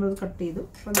അളവിൽ നമ്മൾ കട്ട് ചെയ്തു.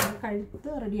 അപ്പോൾ നമ്മുടെ കഴുത്ത്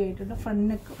റെഡി ആയിട്ടുണ്ട്, ഫ്രണ്ട്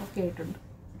നെക്ക് ഒക്കെ ആയിട്ടുണ്ട്.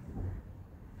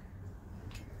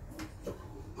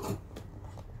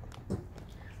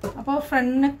 അപ്പോൾ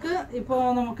ഫ്രണ്ട് നെക്ക് ഇപ്പോൾ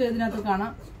നമുക്ക് ഇതിനകത്ത്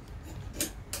കാണാം,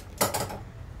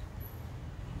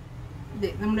 ഇത്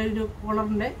നമ്മുടെ ഒരു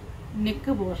കോളറിൻ്റെ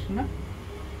നെക്ക് പോർഷന്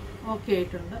ഓക്കെ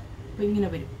ആയിട്ടുണ്ട്. അപ്പോൾ ഇങ്ങനെ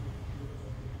വരും.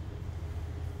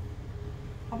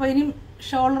 അപ്പോൾ ഇനി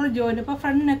ഷോൾഡർ ജോയിൻറ്റ്, ഇപ്പോൾ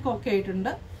ഫ്രണ്ട് നെക്ക് ഓക്കെ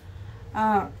ആയിട്ടുണ്ട്.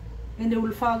 ഇതിൻ്റെ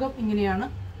ഉൾഭാഗം ഇങ്ങനെയാണ്.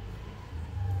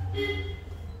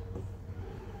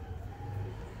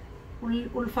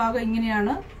 ഉൾഭാഗം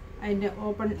ഇങ്ങനെയാണ്. അതിൻ്റെ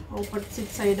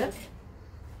ഓപ്പോസിറ്റ് സൈഡ്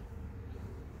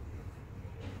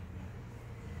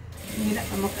ഇങ്ങനെ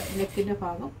നമുക്ക് നെക്കിൻ്റെ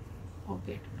ഭാഗം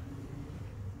ഓക്കെ ആയിട്ടുണ്ട്.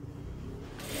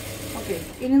 ഓക്കെ,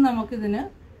 ഇനി നമുക്കിതിന്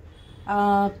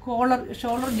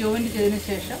ഷോൾഡർ ജോയിൻറ്റ് ചെയ്തതിന്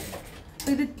ശേഷം,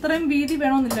 ഇത് ഇത്രയും വീതി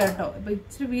വേണമെന്നില്ല കേട്ടോ. ഇപ്പോൾ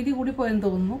ഇച്ചിരി വീതി കൂടി പോയെന്ന്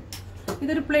തോന്നുന്നു.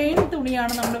 ഇതൊരു പ്ലെയിൻ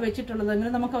തുണിയാണ് നമ്മൾ വെച്ചിട്ടുള്ളത്.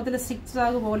 അങ്ങനെ നമുക്ക് അതിൽ 6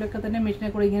 ആഗ് പോലെയൊക്കെ തന്നെ മെഷീനെ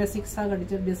കൂടെ ഇങ്ങനെ 6 ആഗ്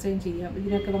അടിച്ച് ഡിസൈൻ ചെയ്യാം.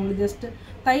 ഇതിനൊക്കെ നമ്മൾ ജസ്റ്റ്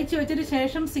തയ്ച്ച് വെച്ചതിന്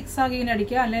ശേഷം 6 ആഗ് ഇങ്ങനെ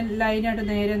അടിക്കുക, അല്ലെങ്കിൽ ലൈനായിട്ട്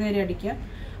നേരെ അടിക്കുക.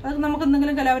 അതൊക്കെ നമുക്ക്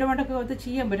എന്തെങ്കിലും കലാപരമായിട്ടൊക്കെ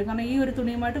ചെയ്യാൻ പറ്റും. കാരണം ഈ ഒരു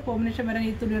തുണിയുമായിട്ട് കോമ്പിനേഷൻ വരാൻ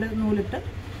ഈ തുണിയുടെ നൂലിട്ട്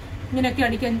ഇങ്ങനെയൊക്കെ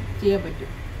അടിക്കാൻ ചെയ്യാൻ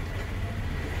പറ്റും.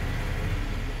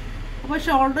 അപ്പോൾ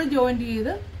ഷോൾഡർ ജോയിൻറ്റ്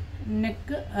ചെയ്ത്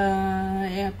നെക്ക്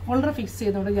കോളർ ഫിക്സ്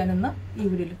ചെയ്തുകൊണ്ട് ഞാനിന്ന് ഈ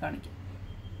വീഡിയോയിൽ കാണിക്കാം.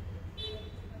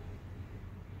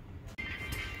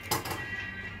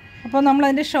 അപ്പോൾ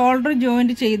നമ്മളതിൻ്റെ ഷോൾഡർ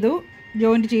ജോയിൻറ്റ്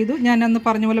ചെയ്തു. ഞാൻ അന്ന്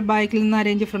പറഞ്ഞ പോലെ ബാക്കിൽ നിന്ന്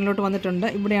അരേഞ്ച് ഫ്രണ്ടിലോട്ട് വന്നിട്ടുണ്ട്.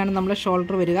 ഇവിടെയാണ് നമ്മളെ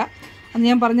ഷോൾഡർ വരിക. അന്ന്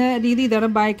ഞാൻ പറഞ്ഞ രീതി ഇതാണ്.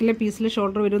 ബാക്കിലെ പീസിൽ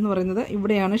ഷോൾഡർ വരും എന്ന് പറയുന്നത്.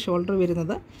 ഇവിടെയാണ് ഷോൾഡർ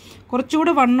വരുന്നത്.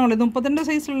 കുറച്ചുകൂടെ വണ്ണമുള്ളത് 32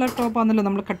 സൈസിലുള്ള ടോപ്പാണല്ലോ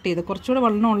നമ്മൾ കട്ട് ചെയ്ത്. കുറച്ചുകൂടെ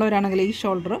വണ്ണമുള്ളവരാണെങ്കിൽ ഈ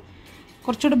ഷോൾഡർ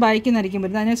കുറച്ചുകൂടെ ബാക്കിൽ നിന്നായിരിക്കും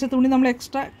വരുന്നത്. അതിനനുസരിച്ച് തുണി നമ്മൾ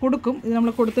എക്സ്ട്രാ കൊടുക്കും. ഇത്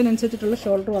നമ്മൾ കൊടുത്തതിനനുസരിച്ചിട്ടുള്ള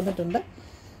ഷോൾഡർ വന്നിട്ടുണ്ട്.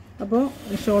 അപ്പോൾ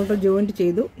ഷോൾഡർ ജോയിൻറ്റ്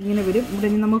ചെയ്തു, ഇങ്ങനെ വരും. ഇവിടെ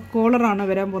ഇനി നമുക്ക് കോളറാണ്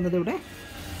വരാൻ പോകുന്നത് ഇവിടെ.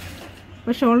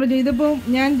 അപ്പോൾ ഷോൾഡർ ചെയ്തപ്പോൾ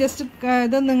ഞാൻ ജസ്റ്റ്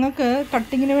ഇത് നിങ്ങൾക്ക്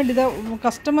കട്ടിങ്ങിന് വേണ്ടി, ഇത്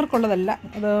കസ്റ്റമർക്കുള്ളതല്ല,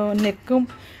 അത് നെക്കും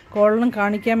കോളറും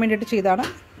കാണിക്കാൻ വേണ്ടിയിട്ട് ചെയ്തതാണ്.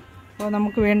 അപ്പോൾ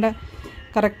നമുക്ക് വേണ്ട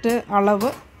കറക്റ്റ് അളവ്,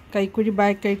 കൈക്കുഴി,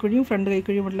 ബാക്ക് കൈക്കുഴിയും ഫ്രണ്ട്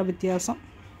കൈക്കുഴിയുമുള്ള വ്യത്യാസം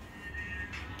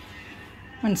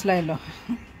മനസ്സിലായല്ലോ.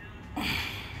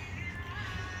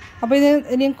 അപ്പോൾ ഇത്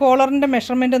ഇനി കോളറിൻ്റെ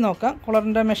മെഷർമെൻറ്റ് നോക്കാം.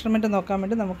 കോളറിൻ്റെ മെഷർമെൻറ്റ് നോക്കാൻ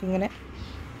വേണ്ടി നമുക്കിങ്ങനെ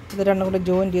ഇത് രണ്ടും കൂടെ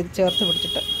ജോയിൻ ചെയ്ത് ചേർത്ത്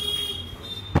പിടിച്ചിട്ട്,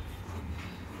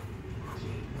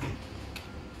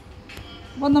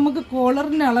 അപ്പോൾ നമുക്ക്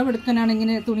കോളറിൻ്റെ അളവെടുക്കാനാണ്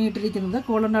ഇങ്ങനെ തുണിയിട്ടിരിക്കുന്നത്.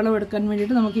 കോളറിൻ്റെ അളവെടുക്കാൻ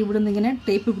വേണ്ടിയിട്ട് നമുക്ക് ഇവിടെ നിന്ന് ഇങ്ങനെ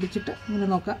ടേപ്പ് പിടിച്ചിട്ട് ഇങ്ങനെ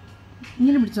നോക്കാം.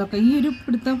 ഇങ്ങനെ പിടിച്ച് നോക്കാം. ഈ ഒരു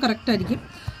പിടുത്തം കറക്റ്റായിരിക്കും.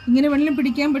 ഇങ്ങനെ വെള്ളം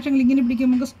പിടിക്കാം, പക്ഷേ ഇങ്ങനെ പിടിക്കാൻ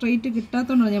നമുക്ക് സ്ട്രെയിറ്റ്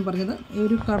കിട്ടാത്തതുകൊണ്ടാണ് ഞാൻ പറഞ്ഞത്. ഈ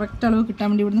ഒരു കറക്റ്റ് അളവ് കിട്ടാൻ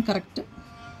വേണ്ടി ഇവിടുന്ന് കറക്റ്റ്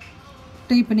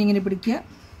ടേപ്പിനെ ഇങ്ങനെ പിടിക്കുക.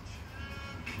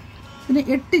 ഇതിന്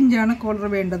 8 ഇഞ്ചാണ് കോളർ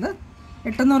വേണ്ടത്.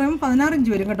 8 എന്ന് പറയുമ്പോൾ 16 ഇഞ്ച്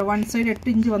വരും കേട്ടോ. വൺ സൈഡ് 8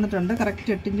 ഇഞ്ച് വന്നിട്ടുണ്ട്, കറക്റ്റ്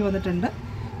 8 ഇഞ്ച് വന്നിട്ടുണ്ട്.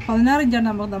 16 ഇഞ്ചാണ്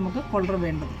നമുക്ക് കോളർ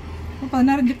വേണ്ടത്. അപ്പോൾ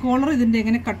 16 ഇഞ്ച് കോളർ ഇതിൻ്റെ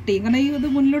എങ്ങനെ കട്ട് ചെയ്യും. കാരണം ഇത്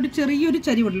മുന്നിലോട്ട് ചെറിയൊരു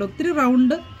ചരിവുണ്ടല്ലോ, ഒത്തിരി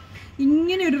റൗണ്ട്,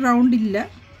 ഇങ്ങനെ ഒരു റൗണ്ട് ഇല്ല.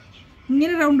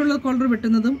 ഇങ്ങനെ റൗണ്ടുള്ള കോളർ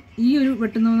വെട്ടുന്നതും ഈ ഒരു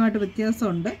വെട്ടുന്നതുമായിട്ട്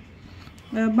വ്യത്യാസമുണ്ട്.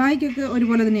 ബായ്ക്കൊക്കെ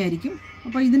ഒരുപോലെ തന്നെയായിരിക്കും.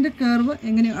 അപ്പോൾ ഇതിൻ്റെ കർവ്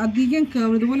എങ്ങനെ, അധികം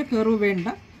കർവ്, ഇതുപോലെ കർവ് വേണ്ട,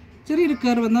 ചെറിയൊരു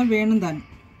കർവ് എന്നാൽ വേണം താനും.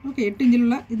 ഓക്കെ, 8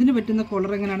 ഇഞ്ചിലുള്ള ഇതിന് പറ്റുന്ന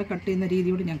കോളർ എങ്ങനെയാണ് കട്ട് ചെയ്യുന്ന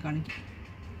രീതിയോട് ഞാൻ കാണിക്കും.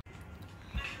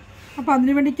 അപ്പോൾ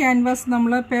അതിനുവേണ്ടി ക്യാൻവാസ്,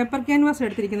 നമ്മൾ പേപ്പർ ക്യാൻവാസ്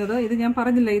എടുത്തിരിക്കുന്നത്. ഇത് ഞാൻ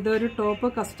പറഞ്ഞില്ല, ഇതൊരു ടോപ്പ്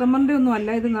കസ്റ്റമറിൻ്റെ ഒന്നും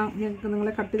അല്ല. ഇത് ഞങ്ങൾക്ക്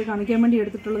നിങ്ങളെ കട്ട് ചെയ്ത് കാണിക്കാൻ വേണ്ടി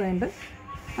എടുത്തിട്ടുള്ളതുണ്ട്.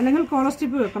 അല്ലെങ്കിൽ കോളർ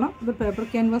സ്റ്റിപ്പ് വെക്കണം. ഇത് പേപ്പർ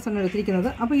ക്യാൻവാസ് ആണ് എടുത്തിരിക്കുന്നത്.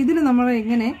 അപ്പോൾ ഇതിൽ നമ്മൾ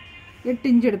എങ്ങനെ 8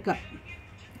 ഇഞ്ച് എടുക്കാം.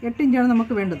 8 ഇഞ്ചാണ്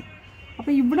നമുക്ക് വേണ്ടത്.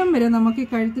 അപ്പോൾ ഇവിടം വരെ നമുക്ക് ഈ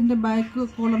കഴുത്തിൻ്റെ ബാക്ക്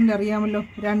കോളറിൻ്റെ അറിയാമല്ലോ,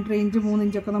 2.5 ഇഞ്ച് 3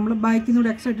 ഇഞ്ചൊക്കെ നമ്മൾ ബാക്കിൽ നിന്ന്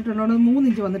എക്സ്ട്രാ ഇട്ടിട്ടുണ്ട്. 3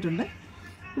 ഇഞ്ച് വന്നിട്ടുണ്ട്.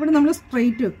 ഇവിടെ നമ്മൾ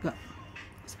സ്ട്രെയിറ്റ് വെക്കുക.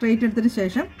 സ്ട്രെയിറ്റ് എടുത്തതിന്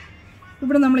ശേഷം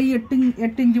ഇവിടെ നമ്മൾ ഈ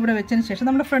 8 ഇഞ്ച് ഇവിടെ വെച്ചതിന് ശേഷം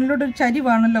നമ്മുടെ ഫ്രണ്ടിലോട്ട് ഒരു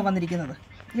ചരിവാണല്ലോ വന്നിരിക്കുന്നത്.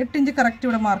 8 ഇഞ്ച് കറക്റ്റ്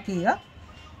ഇവിടെ മാർക്ക് ചെയ്യുക.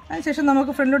 അതിനുശേഷം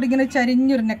നമുക്ക് ഫ്രണ്ടിലോട്ട് ഇങ്ങനെ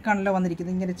ചരിഞ്ഞൊരു നെക്കാണല്ലോ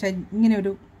വന്നിരിക്കുന്നത്. ഇങ്ങനെ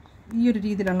ഈ ഒരു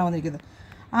രീതിയിലാണല്ലോ വന്നിരിക്കുന്നത്.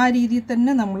 ആ രീതിയിൽ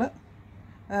തന്നെ നമ്മൾ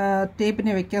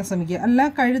ടേപ്പിനെ വെക്കാൻ ശ്രമിക്കുക. അല്ല,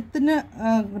 കഴുത്തിന്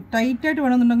ടൈറ്റായിട്ട്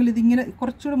വേണമെന്നുണ്ടെങ്കിൽ ഇതിങ്ങനെ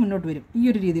കുറച്ചുകൂടെ മുന്നോട്ട് വരും, ഈ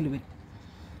ഒരു രീതിയിൽ വരും.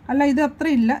 അല്ല, ഇത്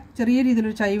അത്രയില്ല, ചെറിയ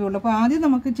രീതിയിലൊരു ചരിവുള്ളൂ. അപ്പോൾ ആദ്യം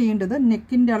നമുക്ക് ചെയ്യേണ്ടത്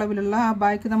നെക്കിൻ്റെ അളവിലുള്ള ആ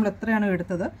ബാക്ക് നമ്മൾ എത്രയാണോ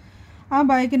എടുത്തത് ആ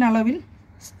ബാക്കിന് അളവിൽ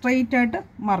സ്ട്രെയിറ്റ് ആയിട്ട്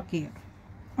മാർക്ക് ചെയ്യുക.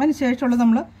 അതിന് ശേഷമുള്ളത്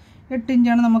നമ്മൾ 8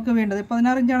 ഇഞ്ചാണ് നമുക്ക് വേണ്ടത്.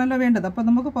 16 ഇഞ്ചാണല്ലോ വേണ്ടത്. അപ്പോൾ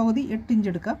നമുക്ക് പകുതി 8 ഇഞ്ച്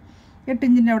എടുക്കാം. 8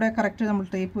 ഇഞ്ചിൻ്റെ അവിടെ കറക്റ്റ് നമ്മൾ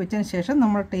ടേപ്പ് വെച്ചതിന് ശേഷം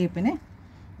നമ്മൾ ടേപ്പിനെ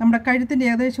നമ്മുടെ കഴുത്തിൻ്റെ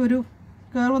ഏകദേശം ഒരു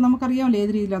കർവ് നമുക്കറിയാമല്ലോ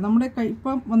ഏത് രീതിയിലാണ്. നമ്മുടെ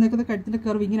ഇപ്പം വന്നിരിക്കുന്ന കഴുത്തിൻ്റെ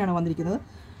കർവ് ഇങ്ങനെയാണ് വന്നിരിക്കുന്നത്.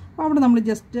 അപ്പോൾ അവിടെ നമ്മൾ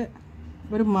ജസ്റ്റ്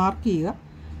ഒരു മാർക്ക് ചെയ്യുക.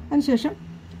 അതിനുശേഷം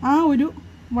ആ ഒരു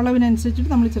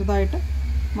വളവിനനുസരിച്ചിട്ട് നമ്മൾ ചെറുതായിട്ട്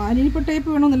ഇനിയിപ്പോൾ ടേപ്പ്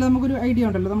വേണമെന്നില്ല, നമുക്കൊരു ഐഡിയ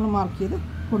ഉണ്ടല്ലോ, നമ്മൾ മാർക്ക് ചെയ്ത്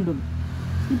കൊണ്ടുവന്നു.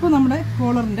 ഇപ്പോൾ നമ്മുടെ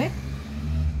കോളറിൻ്റെ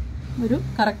ഒരു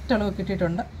കറക്റ്റ് അളവ്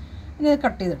കിട്ടിയിട്ടുണ്ട്. ഇനി അത്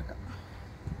കട്ട് ചെയ്തെടുക്കാം.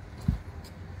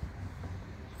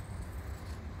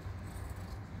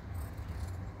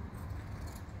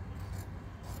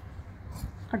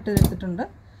 കട്ട് ചെയ്തെടുത്തിട്ടുണ്ട്.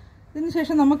 ഇതിന്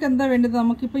ശേഷം നമുക്ക് എന്താ വേണ്ടത്,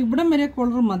 നമുക്കിപ്പോൾ ഇവിടം വരെ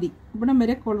കോളർ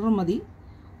മതി.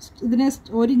 ഇതിനെ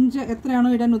 1 ഇഞ്ച് എത്രയാണോ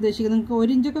ഇടാൻ ഉദ്ദേശിക്കുന്നത്, നിങ്ങൾക്ക്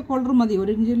 1 ഇഞ്ചൊക്കെ കോളർ മതി.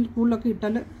 1 ഇഞ്ചിൽ കൂടുതലൊക്കെ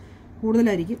ഇട്ടാൽ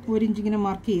കൂടുതലായിരിക്കും. 1 ഇഞ്ച് ഇങ്ങനെ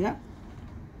മാർക്ക് ചെയ്യുക.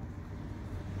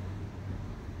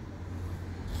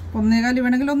 1.25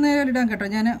 വേണമെങ്കിൽ 1.25 ഇടാൻ കേട്ടോ.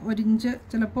 ഞാൻ 1 ഇഞ്ച്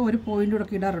ചിലപ്പോൾ 1 പോയിൻ്റ്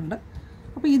കൂടെ ഇടാറുണ്ട്.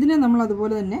 അപ്പോൾ ഇതിനെ നമ്മൾ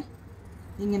അതുപോലെ തന്നെ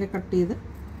ഇങ്ങനെ കട്ട് ചെയ്ത്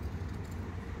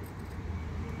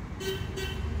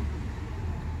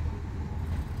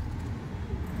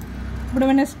ഇവിടെ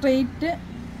വേണേൽ സ്ട്രെയിറ്റ്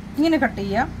ഇങ്ങനെ കട്ട്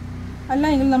ചെയ്യാം.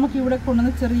 അല്ലെങ്കിൽ നമുക്ക് ഇവിടെ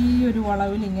കൊണ്ടുവന്ന് ചെറിയൊരു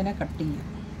വളവിൽ ഇങ്ങനെ കട്ട് ചെയ്യാം.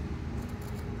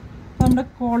 നമ്മുടെ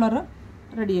കോളർ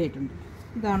റെഡി ആയിട്ടുണ്ട്.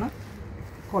 ഇതാണ്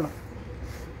കോളർ.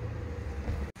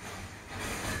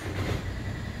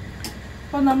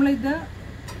 അപ്പോൾ നമ്മളിത്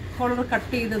കോളർ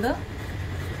കട്ട് ചെയ്തത്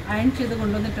അയൺ ചെയ്ത്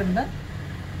കൊണ്ടുവന്നിട്ടുണ്ട്.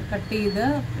 കട്ട് ചെയ്ത്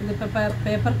ഇതിപ്പോൾ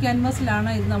പേപ്പർ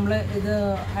ക്യാൻവാസിലാണ് നമ്മൾ ഇത്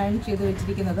അയൺ ചെയ്ത്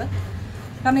വെച്ചിരിക്കുന്നത്.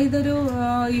 കാരണം ഇതൊരു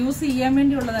യൂസ് ചെയ്യാൻ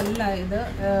വേണ്ടിയുള്ളതല്ല.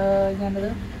 ഞാനിത്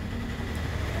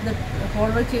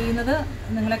ഫോൾഡ് ചെയ്യുന്നത്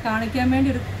നിങ്ങളെ കാണിക്കാൻ വേണ്ടി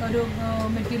ഒരു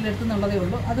മെറ്റീരിയൽ എടുത്തുന്നുള്ളതേ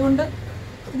ഉള്ളൂ. അതുകൊണ്ട്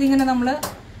ഇതിങ്ങനെ നമ്മൾ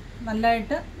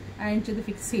നല്ലതായിട്ട് അയൺ ചെയ്ത്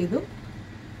ഫിക്സ് ചെയ്തു.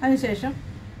 അതിനുശേഷം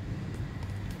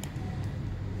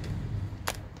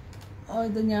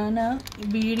ഇത് ഞാൻ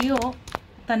വീഡിയോ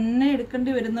തന്നെ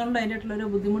എടുക്കേണ്ടി വരുന്നതുകൊണ്ട് അതിനായിട്ടുള്ളൊരു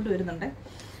ബുദ്ധിമുട്ട് വരുന്നുണ്ട്.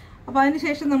 അപ്പോൾ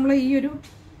അതിനുശേഷം നമ്മൾ ഈ ഒരു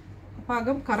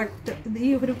ഭാഗം കറക്റ്റ് ഈ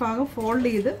ഒരു ഭാഗം ഫോൾഡ്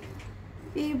ചെയ്ത്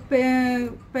ഈ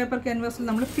പേപ്പർ ക്യാൻവാസിൽ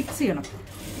നമ്മൾ ഫിക്സ് ചെയ്യണം.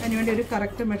 അതിനുവേണ്ടി ഒരു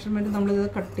കറക്റ്റ് മെഷർമെൻറ്റ് നമ്മളിത്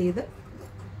കട്ട് ചെയ്ത്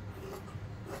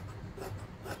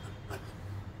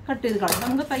കളയും.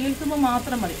 നമുക്ക് തയ്യൽ തുമ്പ്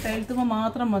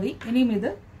മാത്രം മതി. ഇനിയും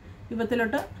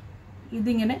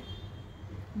ഇതിങ്ങനെ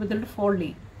ഫോൾഡ്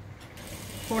ചെയ്യും.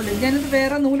 ഞാനിത്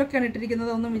വേറെ നൂലൊക്കെയാണ്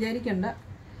ഇട്ടിരിക്കുന്നത്. ഒന്നും വിചാരിക്കേണ്ട,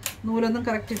 നൂലൊന്നും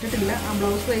കറക്റ്റ് ഇട്ടിട്ടില്ല. ആ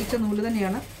ബ്ലൗസ് തയ്ച്ച നൂല്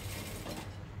തന്നെയാണ്.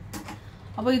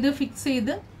 അപ്പോൾ ഇത് ഫിക്സ്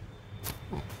ചെയ്ത്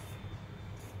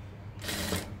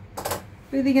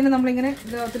ഇതിങ്ങനെ നമ്മളിങ്ങനെ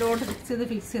ഇതിലോട്ട്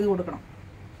ഫിക്സ് ചെയ്ത് കൊടുക്കണം.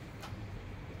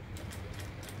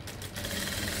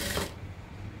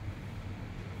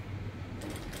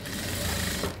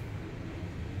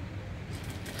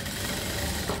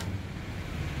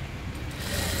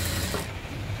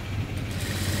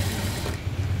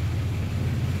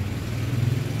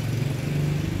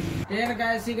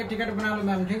 टिकट बना लो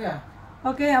मैम, ठीक है?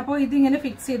 ഓക്കെ. അപ്പോൾ ഇതിങ്ങനെ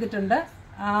ഫിക്സ് ചെയ്തിട്ടുണ്ട്.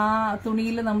 ആ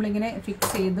തുണിയിൽ നമ്മളിങ്ങനെ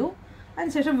ഫിക്സ് ചെയ്തു.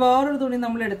 അതിനുശേഷം വേറൊരു തുണി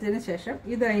നമ്മൾ എടുത്തതിന് ശേഷം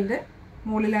ഇത് അതിൻ്റെ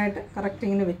മുകളിലായിട്ട് കറക്റ്റ്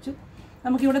ഇങ്ങനെ വെച്ചു.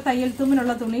 നമുക്കിവിടെ തയ്യൽ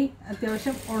തുമ്പിനുള്ള തുണി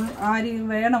അത്യാവശ്യം ആ രീതിയിൽ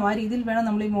വേണം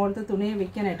നമ്മൾ ഈ മുകളിലത്തെ തുണിയെ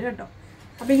വെക്കാനായിട്ട് കേട്ടോ.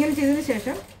 അപ്പോൾ ഇങ്ങനെ ചെയ്തതിന്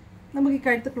ശേഷം നമുക്ക് ഈ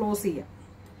കഴുത്ത് ക്ലോസ് ചെയ്യാം.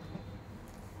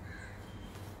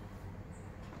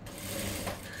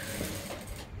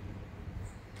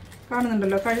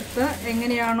 കാണുന്നുണ്ടല്ലോ കഴുത്ത്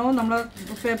എങ്ങനെയാണോ നമ്മൾ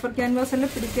പേപ്പർ ക്യാൻവാസെല്ലാം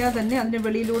പിടിക്കാതെ തന്നെ അതിൻ്റെ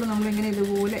വെളിയിലൂടെ നമ്മളിങ്ങനെ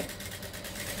ഇതുപോലെ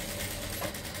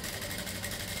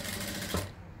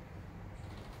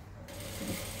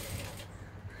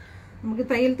നമുക്ക്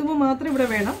തയ്യൽ തുമ്പ് മാത്രം ഇവിടെ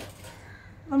വേണം.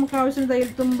 നമുക്ക് ആവശ്യം തയ്യൽ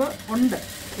തുമ്പ് ഉണ്ട്.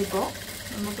 ഇപ്പോൾ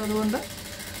നമുക്കതുകൊണ്ട്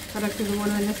കറക്റ്റ്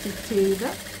ഇതുപോലെ തന്നെ സ്റ്റിച്ച് ചെയ്ത്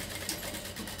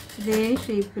ഇതേ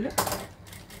ഷേപ്പിൽ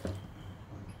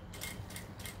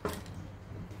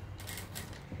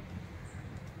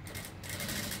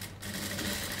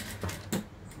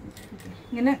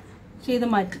ഇങ്ങനെ ചെയ്ത്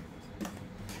മാറ്റി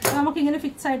നമുക്കിങ്ങനെ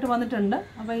ഫിക്സ് ആയിട്ട് വന്നിട്ടുണ്ട്.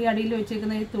 അപ്പോൾ ഈ അടിയിൽ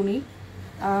വെച്ചേക്കുന്ന ഈ തുണി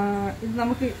ഇത്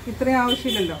നമുക്ക് ഇത്രയും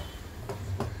ആവശ്യമില്ലല്ലോ.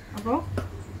 അപ്പോൾ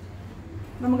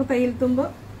നമുക്ക് തയ്യൽ തുമ്പ്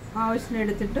ആവശ്യത്തിന്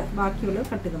എടുത്തിട്ട് ബാക്കിയുള്ളത്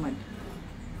കട്ട് ചെയ്ത് മാറ്റി.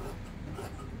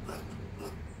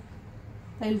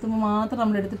 തയ്യൽ തുമ്പ് മാത്രം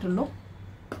നമ്മൾ എടുത്തിട്ടുള്ളൂ.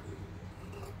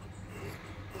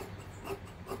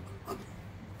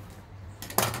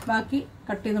 ബാക്കി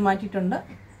കട്ട് ചെയ്ത് മാറ്റിയിട്ടുണ്ട്.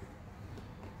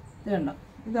 ഇത് കണ്ടോ,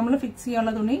 ഇത് നമ്മൾ ഫിക്സ്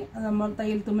ചെയ്യാനുള്ള തുണി, അത് നമ്മൾ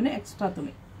തയ്യൽ തുമ്പിന് എക്സ്ട്രാ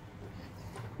തുണി.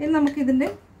 ഇനി നമുക്കിതിൻ്റെ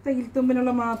തയ്യൽ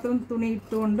തുമ്പിനുള്ള മാത്രം തുണി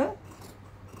ഇട്ടുകൊണ്ട്,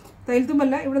 തയ്യൽ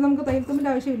തുമ്പല്ല ഇവിടെ നമുക്ക് തയ്യൽ തുമ്പിൻ്റെ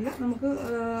ആവശ്യമില്ല, നമുക്ക്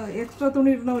എക്സ്ട്രാ തുണി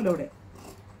ഇടണമല്ലോ ഇവിടെ,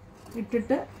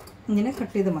 ഇട്ടിട്ട് ഇങ്ങനെ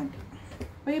കട്ട് ചെയ്ത് മാറ്റും.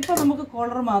 അപ്പോൾ ഇപ്പോൾ നമുക്ക്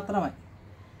കോളർ മാത്രമായി.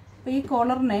 അപ്പോൾ ഈ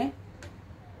കോളറിനെ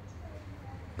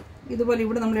ഇതുപോലെ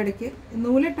ഇവിടെ നമ്മൾ ഇടയ്ക്ക്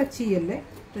നൂല് ടച്ച്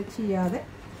ചെയ്യാതെ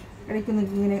ഇടയ്ക്ക്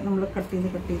ഇങ്ങനെ നമ്മൾ കട്ട് ചെയ്ത്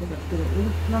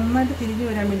ഇത് നന്നായിട്ട് തിരിഞ്ഞ്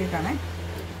വരാൻ വേണ്ടിയിട്ടാണ്.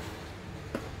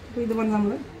 അപ്പോൾ ഇതുപോലെ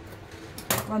നമ്മൾ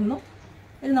വന്നു.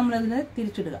 ഇനി നമ്മളതിനെ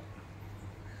തിരിച്ചിടുക.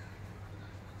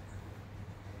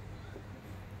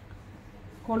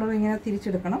 കോളർ ഇങ്ങനെ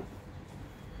തിരിച്ചെടുക്കണം.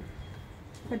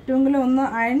 പറ്റുമെങ്കിൽ ഒന്ന്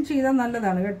അയൺ ചെയ്താൽ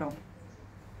നല്ലതാണ് കേട്ടോ.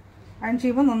 അയൺ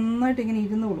ചെയ്യുമ്പോൾ നന്നായിട്ട് ഇങ്ങനെ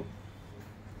ഇരുന്നോളും.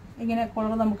 ഇങ്ങനെ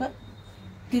കോളർ നമുക്ക്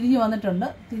തിരിഞ്ഞ് വന്നിട്ടുണ്ട്.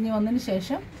 തിരിഞ്ഞ് വന്നതിന്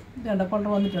ശേഷം ഇതുണ്ട്, കോളർ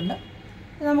വന്നിട്ടുണ്ട്.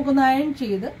 ഇത് നമുക്കൊന്ന് അയൺ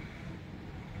ചെയ്ത്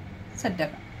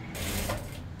സെറ്റാക്കാം.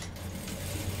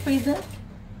 അപ്പോൾ ഇത്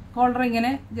കോളർ ഇങ്ങനെ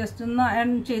ജസ്റ്റ് ഒന്ന് അയൺ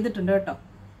ചെയ്തിട്ടുണ്ട് കേട്ടോ.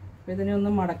 അപ്പോൾ ഇതിനെ ഒന്ന്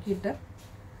മടക്കിയിട്ട്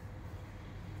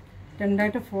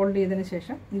രണ്ടായിട്ട് ഫോൾഡ് ചെയ്തതിന്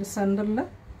ശേഷം ഇതിൻ്റെ സെൻറ്ററിൽ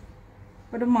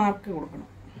ഒരു മാർക്ക് കൊടുക്കണം.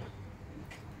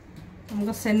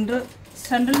 നമുക്ക്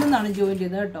സെൻറ്ററിൽ നിന്നാണ് ജോയിൻ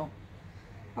ചെയ്തത് കേട്ടോ.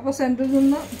 അപ്പോൾ സെൻറ്ററിൽ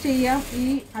നിന്ന് ചെയ്യാം, ഈ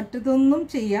അറ്റത്തു നിന്നും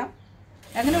ചെയ്യാം,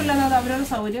 അങ്ങനെയുള്ളതാണ് അത് അവരുടെ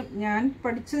സൗകര്യം. ഞാൻ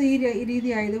പഠിച്ചത് ഈ രീതി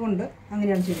ആയതുകൊണ്ട്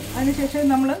അങ്ങനെയാണ് ചെയ്യുന്നത്. അതിനുശേഷം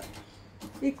നമ്മൾ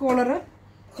ഈ കോളറ്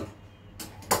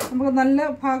നമുക്ക് നല്ല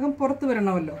ഭാഗം പുറത്ത്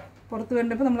വരണമല്ലോ. പുറത്ത്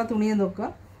വരേണ്ടപ്പോൾ നമ്മൾ ആ തുണിയെ നോക്കുക.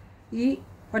 ഈ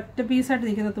ഒറ്റ പീസായിട്ട്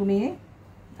നിൽക്കുന്ന തുണിയെ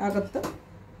അകത്ത്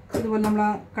ഇതുപോലെ നമ്മൾ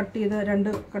ആ കട്ട്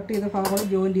ചെയ്ത ഭാഗങ്ങൾ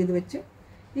ജോയിൻ ചെയ്ത് വെച്ച്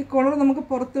ഈ കോളർ നമുക്ക്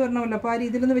പുറത്ത് വരണമല്ലോ. അപ്പോൾ ആ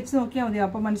രീതിയിലൊന്ന് വെച്ച് നോക്കിയാൽ മതി,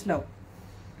 അപ്പോൾ മനസ്സിലാവും.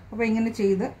 അപ്പോൾ ഇങ്ങനെ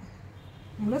ചെയ്ത്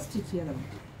നമ്മൾ സ്റ്റിച്ച് ചെയ്യണം.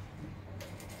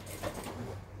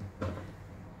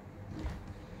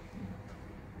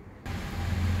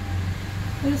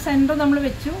 ഒരു സെൻറ്റർ നമ്മൾ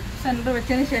വെച്ചു. സെൻറ്റർ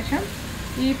വെച്ചതിന് ശേഷം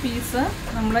ഈ പീസ്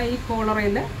നമ്മൾ ഈ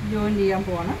കോളറിൽ ജോയിൻ ചെയ്യാൻ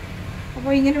പോവാണ്.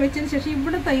 അപ്പോൾ ഇങ്ങനെ വെച്ചതിന് ശേഷം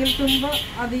ഇവിടെ തയ്യൽ തുമ്പ്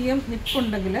അധികം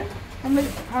നിൽപ്പുണ്ടെങ്കിൽ നമ്മൾ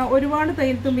ഒരുപാട്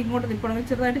തയ്യൽ തുമ്പ് ഇങ്ങോട്ട് നിൽപ്പുണ്ടെങ്കിൽ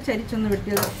ചെറുതായിട്ട് ചരിച്ചൊന്ന്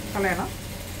വെട്ടിയത് കളയണം.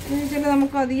 എന്ന് വെച്ചാൽ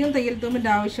നമുക്ക് അധികം തയ്യൽ തുമ്പിൻ്റെ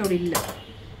ആവശ്യം അവിടെ ഇല്ല.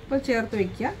 അപ്പോൾ ചേർത്ത്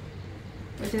വയ്ക്കുക.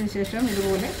 വെച്ചതിന് ശേഷം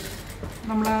ഇതുപോലെ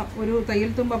നമ്മൾ ഒരു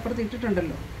തയ്യൽ തുമ്പ് അപ്പുറത്ത്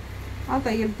ഇട്ടിട്ടുണ്ടല്ലോ, ആ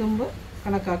തയ്യൽ തുമ്പ്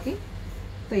കണക്കാക്കി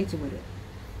തയ്ച്ച് പോരുക.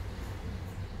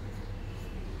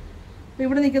 അപ്പോൾ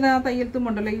ഇവിടെ നിൽക്കുന്ന ആ തയ്യൽ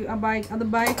തുമ്പുണ്ടല്ലോ, അത്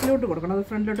ബാക്കിലോട്ട് കൊടുക്കണം. അത്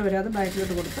ഫ്രണ്ടിലോട്ട് വരാതെ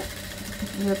ബാക്കിലോട്ട് കൊടുത്ത്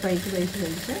ഇങ്ങനെ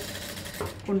തയ്ച്ച്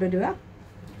കൊണ്ടുവരിക.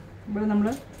 ഇവിടെ നമ്മൾ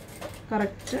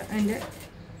കറക്റ്റ്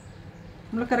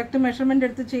നമ്മൾ കറക്റ്റ് മെഷർമെൻ്റ്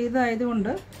എടുത്ത് ചെയ്തതായതുകൊണ്ട്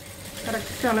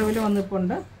കറക്റ്റ് അളവിൽ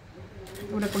വന്നിപ്പുണ്ട്.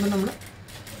 ഇവിടെ കൊണ്ട് നമ്മൾ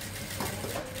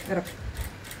ഇറക്കും.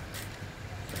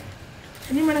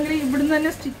 ഇനി വേണമെങ്കിൽ ഇവിടുന്ന്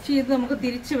തന്നെ സ്റ്റിച്ച് ചെയ്ത് നമുക്ക്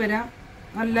തിരിച്ച് വരാം.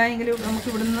 അല്ല എങ്കിൽ നമുക്ക്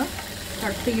ഇവിടുന്ന്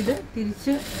കട്ട് ചെയ്ത്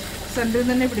തിരിച്ച് സെൻറ്ററിൽ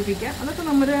തന്നെ പിടിപ്പിക്കാം. അതൊക്കെ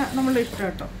നമ്മളുടെ ഇഷ്ടം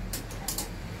കേട്ടോ.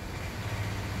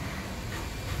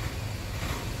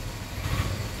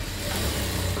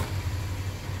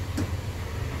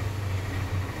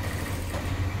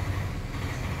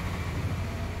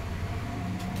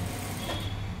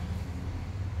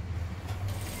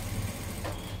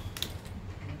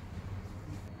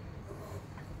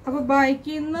 അപ്പോൾ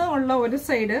ബാക്കിൽ നിന്ന് ഉള്ള ഒരു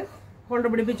സൈഡ് ഹോൾഡർ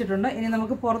പിടിപ്പിച്ചിട്ടുണ്ട്. ഇനി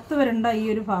നമുക്ക് പുറത്ത് വരേണ്ട ഈ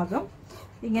ഒരു ഭാഗം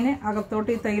ഇങ്ങനെ അകത്തോട്ട്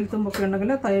ഈ തയ്യൽ തുമ്പൊക്കെ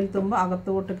ഉണ്ടെങ്കിൽ തയ്യൽ തുമ്പ്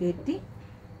അകത്തോട്ട് കയറ്റി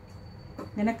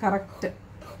ഇങ്ങനെ കറക്റ്റ്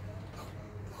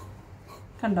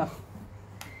കണ്ടോ.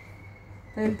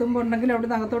 തയ്യൽ തുമ്പ് ഉണ്ടെങ്കിൽ അവിടെ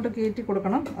നിന്ന് അകത്തോട്ട് കയറ്റി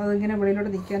കൊടുക്കണം. അതിങ്ങനെ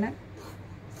വെളിയിലോട്ട് നിൽക്കാൻ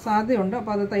സാധ്യതയുണ്ട്.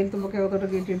 അപ്പോൾ അത് തയ്യൽ തുമ്പൊക്കെ അകത്തോട്ട്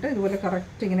കയറ്റിയിട്ട് ഇതുപോലെ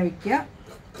കറക്റ്റ് ഇങ്ങനെ വയ്ക്കുക.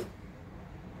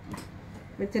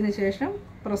 വെച്ചതിന് ശേഷം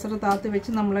പ്രഷർ താത്തി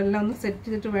വെച്ച് നമ്മളെല്ലാം ഒന്ന് സെറ്റ്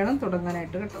ചെയ്തിട്ട് വേണം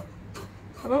തുടങ്ങാനായിട്ട് കേട്ടോ.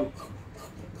 അപ്പം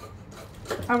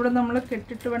അവിടെ നമ്മൾ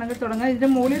കെട്ടിട്ട് വേണമെങ്കിൽ തുടങ്ങാം. ഇതിൻ്റെ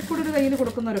മുകളിൽ കൂടെ ഒരു തയ്യൽ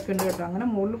കൊടുക്കുന്നവരൊക്കെ ഉണ്ട് കേട്ടോ. അങ്ങനെ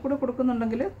മുകളിൽ കൂടെ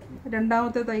കൊടുക്കുന്നുണ്ടെങ്കിൽ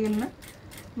രണ്ടാമത്തെ തയ്യലിന്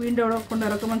വീണ്ടും അവിടെ കൊണ്ട്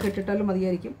ഇറക്കുമ്പോൾ കെട്ടിട്ടാലും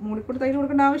മതിയായിരിക്കും. മുകളിൽ കൂടെ തയ്യൽ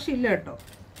കൊടുക്കേണ്ട ആവശ്യമില്ല കേട്ടോ.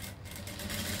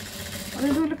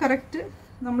 അതിതുപോലെ കറക്റ്റ്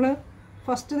നമ്മൾ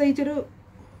ഫസ്റ്റ് തയ്ച്ചൊരു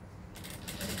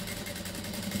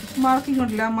മാർക്കിംഗ്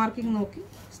ഉണ്ടല്ലോ, ആ മാർക്കിംഗ് നോക്കി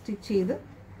സ്റ്റിച്ച് ചെയ്ത്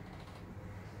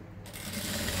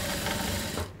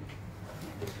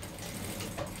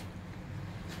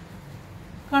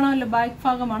കാണാമല്ലോ. ബാക്ക്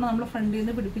ഭാഗമാണ് നമ്മൾ ഫ്രണ്ടിൽ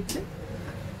നിന്ന് പിടിപ്പിച്ച്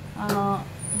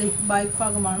ബാക്ക്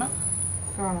ഭാഗമാണ്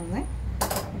കാണുന്നത്.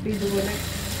 അപ്പോൾ ഇതുപോലെ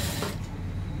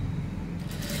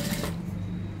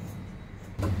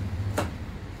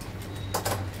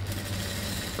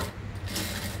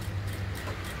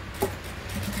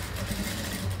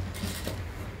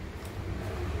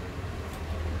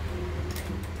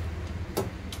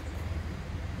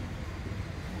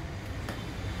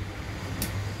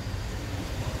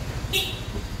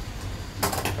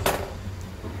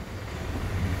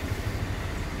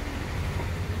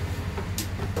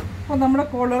അപ്പോൾ നമ്മുടെ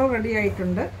കോളർ റെഡി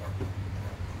ആയിട്ടുണ്ട്.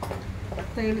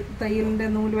 തയ്യലിൻ്റെ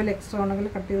നൂല് വല്ല എക്സ്ട്രാ ഉണ്ടെങ്കിൽ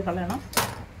കട്ട് ചെയ്ത് കളയണം.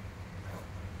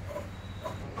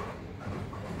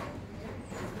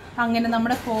 അങ്ങനെ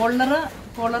നമ്മുടെ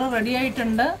കോളർ റെഡി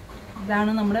ആയിട്ടുണ്ട്.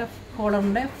 ഇതാണ് നമ്മുടെ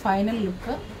കോളറിൻ്റെ ഫൈനൽ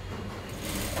ലുക്ക്.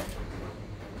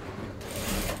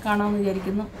 കാണാമെന്ന്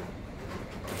വിചാരിക്കുന്നു.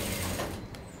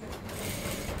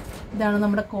 ഇതാണ്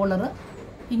നമ്മുടെ കോളർ.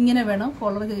 ഇങ്ങനെ വേണം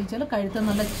കോളർ ചെയ്യിച്ചാൽ കഴുത്ത്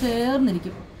നല്ല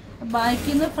ചേർന്നിരിക്കും.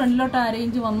 ബാക്കിൽ നിന്ന് ഫ്രണ്ടിലോട്ട്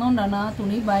അരേഞ്ച് വന്നുകൊണ്ടാണ് ആ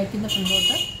തുണി ബാക്കിൽ നിന്ന്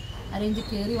ഫ്രണ്ടിലോട്ട് അരേഞ്ച്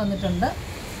കയറി വന്നിട്ടുണ്ട്.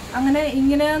 അങ്ങനെ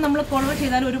ഇങ്ങനെ നമ്മൾ കോളർ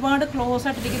ചെയ്താൽ ഒരുപാട് ക്ലോസ്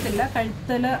ആയിട്ടിരിക്കത്തില്ല.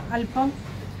 കഴുത്തിൽ അല്പം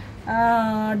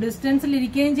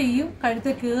ഡിസ്റ്റൻസിലിരിക്കുകയും ചെയ്യും,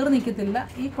 കഴുത്ത് കയറി നിൽക്കത്തില്ല.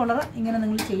 ഈ കോളർ ഇങ്ങനെ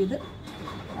നിങ്ങൾ ചെയ്ത്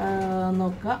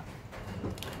നോക്കുക.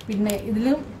 പിന്നെ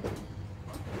ഇതിലും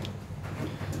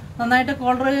നന്നായിട്ട്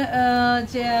കോളർ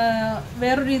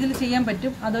വേറൊരു രീതിയിൽ ചെയ്യാൻ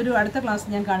പറ്റും. അതൊരു അടുത്ത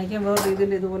ക്ലാസ് ഞാൻ കാണിക്കാം. വേറൊരു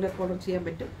രീതിയിൽ ഇതുപോലെ കോളർ ചെയ്യാൻ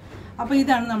പറ്റും. അപ്പോൾ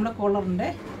ഇതാണ് നമ്മുടെ കോളറിൻ്റെ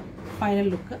ഫൈനൽ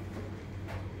ലുക്ക്.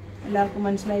 എല്ലാവർക്കും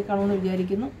മനസ്സിലായി കാണുമെന്ന്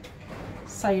വിചാരിക്കുന്നു.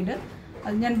 സൈഡ്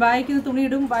അത് ഞാൻ ബാക്കിൽ നിന്ന് തുണി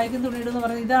ഇടും എന്ന്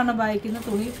പറഞ്ഞത് ഇതാണ്. ബാക്കിൽ നിന്ന്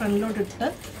തുണി ഫ്രണ്ടിലോട്ട് ഇട്ട്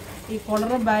ഈ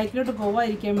കോളർ ബാക്കിലോട്ട്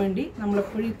പോവാതിരിക്കാൻ വേണ്ടി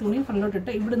നമ്മളെപ്പോഴും ഈ തുണി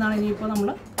ഫ്രണ്ടിലോട്ടിട്ട് ഇവിടെ നിന്നാണ് ഇനിയിപ്പോൾ നമ്മൾ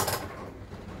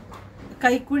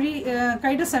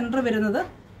കൈയുടെ സെൻറ്റർ വരുന്നത്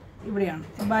ഇവിടെയാണ്,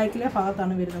 ബാക്കിലെ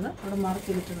ഭാഗത്താണ് വരുന്നത്, അവിടെ മാർക്ക്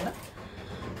ചെയ്തിട്ടുണ്ട്.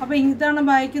 അപ്പോൾ ഇതാണ്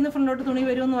ബാക്കിൽ നിന്ന് ഫ്രണ്ടിലോട്ട് തുണി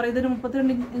വരുമെന്ന് പറയുന്നത്.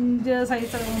 32 ഇഞ്ച്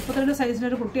സൈസ്, 32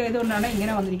 സൈസിനൊരു കുട്ടി ആയതുകൊണ്ടാണ്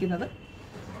ഇങ്ങനെ വന്നിരിക്കുന്നത്.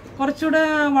 കുറച്ചുകൂടെ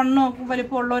വണ്ണോ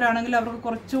വലിപ്പം ഉള്ളവരാണെങ്കിൽ അവർക്ക്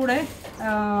കുറച്ചുകൂടെ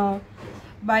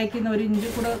ബാക്കിൽ നിന്ന് 1 ഇഞ്ച്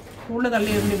കൂടെ കൂടുതൽ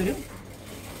തള്ളിയിടേണ്ടി വരും.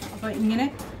 അപ്പോൾ ഇങ്ങനെ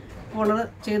കോളർ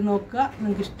ചെയ്ത് നോക്കുക.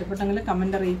 നിങ്ങൾക്ക് ഇഷ്ടപ്പെട്ടെങ്കിൽ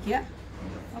കമൻ്റ് അറിയിക്കുക.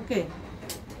 ഓക്കെ,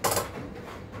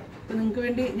 അപ്പോൾ നിങ്ങൾക്ക്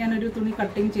വേണ്ടി ഞാനൊരു തുണി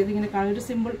കട്ടിങ് ചെയ്ത് ഇങ്ങനെ ഒരു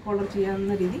സിമ്പിൾ കോളർ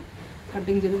ചെയ്യാവുന്ന രീതി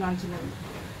കട്ടിങ് ചെയ്ത് കാണിച്ചിട്ടുണ്ട്.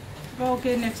 അപ്പോൾ ഓക്കെ,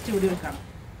 നെക്സ്റ്റ് വീഡിയോയിൽ കാണാം.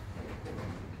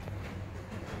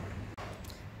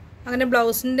 അങ്ങനെ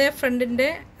ബ്ലൗസിൻ്റെ ഫ്രണ്ടിൻ്റെ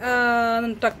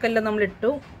ടക്കെല്ലാം നമ്മളിട്ടു.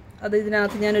 അത്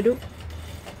ഇതിനകത്ത് ഞാനൊരു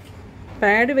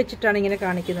പാഡ് വെച്ചിട്ടാണ് ഇങ്ങനെ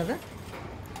കാണിക്കുന്നത്.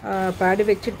 പാഡ്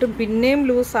വെച്ചിട്ടും പിന്നെയും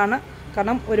ലൂസാണ്,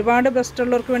 കാരണം ഒരുപാട് ബ്രസ്റ്റ്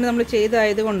ഉള്ളവർക്ക് വേണ്ടി നമ്മൾ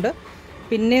ചെയ്തായതുകൊണ്ട്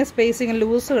പിന്നെയും സ്പേസിങ്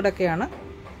ലൂസ് കിടക്കുകയാണ്.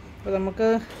 അപ്പോൾ നമുക്ക്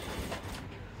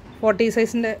 40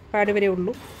 സൈസിൻ്റെ പാഡ് വരെ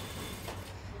ഉള്ളൂ.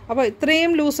 അപ്പോൾ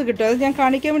ഇത്രയും ലൂസ് കിട്ടും, അത് ഞാൻ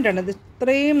കാണിക്കാൻ വേണ്ടിയാണ്. ഇത്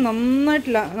ഇത്രയും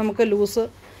നന്നായിട്ടില്ല നമുക്ക് ലൂസ്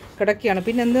കിടക്കുകയാണ്.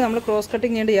 പിന്നെ എന്ത് നമ്മൾ ക്രോസ്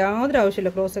കട്ടിങ് ചെയ്യേണ്ട യാതൊരു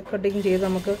ആവശ്യമില്ല. ക്രോസ് കട്ടിങ് ചെയ്ത്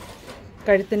നമുക്ക്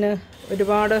കഴുത്തിന്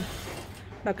ഒരുപാട്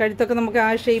കഴുത്തൊക്കെ നമുക്ക് ആ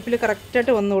ഷേപ്പിൽ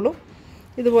കറക്റ്റായിട്ട് വന്നോളൂ.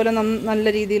 ഇതുപോലെ നല്ല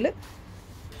രീതിയിൽ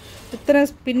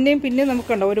പിന്നെയും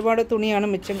നമുക്കുണ്ടോ ഒരുപാട് തുണിയാണ്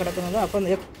മിച്ചം കിടക്കുന്നത്. അപ്പം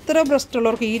എത്ര ബ്രസ്റ്റ്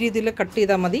ഉള്ളവർക്ക് ഈ രീതിയിൽ കട്ട്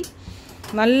ചെയ്താൽ മതി.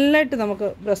 നല്ലതായിട്ട് നമുക്ക്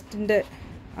ബ്രസ്റ്റിൻ്റെ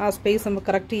ആ സ്പേസ് നമുക്ക്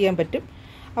കറക്റ്റ് ചെയ്യാൻ പറ്റും.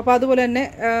 അപ്പോൾ അതുപോലെ തന്നെ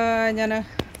ഞാൻ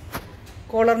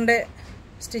കോളറിൻ്റെ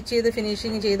സ്റ്റിച്ച് ചെയ്ത്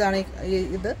ഫിനിഷിങ് ചെയ്താണ്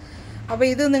ഇത്. അപ്പോൾ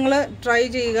ഇത് നിങ്ങൾ ട്രൈ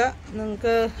ചെയ്യുക,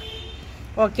 നിങ്ങൾക്ക്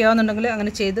ഓക്കെ ആവുന്നുണ്ടെങ്കിൽ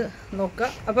അങ്ങനെ ചെയ്ത് നോക്കുക.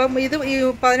 അപ്പം ഇത് ഈ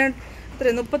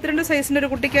 32 സൈസിൻ്റെ ഒരു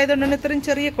കുട്ടിക്കായതുകൊണ്ടാണ് ഇത്രയും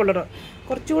ചെറിയ കോളർ.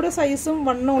 കുറച്ചുകൂടെ സൈസും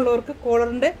വണ്ണം ഉള്ളവർക്ക്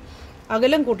കോളറിൻ്റെ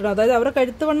അകലം കൂട്ടണം. അതായത് അവരുടെ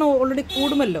കഴുത്ത് വണ്ണം ഓൾറെഡി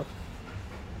കൂടുമല്ലോ.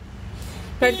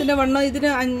 കഴുത്തിൻ്റെ വണ്ണം ഇതിന്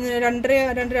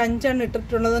 2.5 5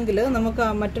 ഇട്ടിട്ടുള്ളതെങ്കിൽ നമുക്ക്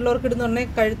മറ്റുള്ളവർക്ക്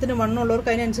ഇടുന്നുണ്ടെങ്കിൽ കഴുത്തിന് വണ്ണം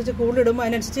ഉള്ളവർക്ക് അതിനനുസരിച്ച് കൂടുതലിടുമ്പോൾ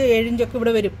അതിനനുസരിച്ച് 7 ഇഞ്ചൊക്കെ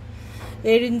ഇവിടെ വരും.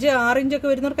 7 ഇഞ്ച് 6 ഇഞ്ചൊക്കെ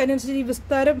വരുന്നവർക്ക് അതിനനുസരിച്ച് ഈ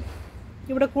വിസ്താരം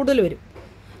ഇവിടെ കൂടുതൽ വരും.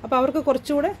 അപ്പോൾ അവർക്ക്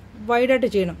കുറച്ചുകൂടെ വൈഡായിട്ട്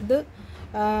ചെയ്യണം. ഇത്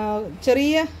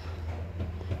ചെറിയ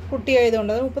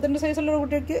കുട്ടിയായതുകൊണ്ട് 32 സൈസുള്ള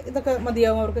കുട്ടിക്ക് ഇതൊക്കെ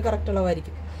മതിയാവും, അവർക്ക് കറക്റ്റ്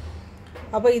അളവായിരിക്കും.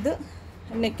 അപ്പോൾ ഇത്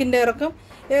നെക്കിൻ്റെ ഇറക്കം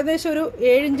ഏകദേശം ഒരു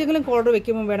 7 ഇഞ്ചെങ്കിലും കോളർ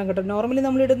വെക്കുമ്പോൾ വേണം കേട്ടോ. നോർമലി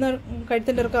നമ്മളിടുന്ന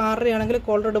കഴുത്തിൻ്റെ ഇറക്കം 6 ആണെങ്കിൽ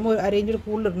കോളർ ഇടുമ്പോൾ 1/2 ഇഞ്ച്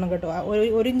കൂടുതൽ ഇടണം കേട്ടോ.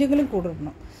 1 ഇഞ്ചെങ്കിലും കൂടുതൽ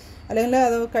ഇടണം, അല്ലെങ്കിൽ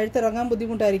അത് കഴുത്തിറങ്ങാൻ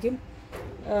ബുദ്ധിമുട്ടായിരിക്കും.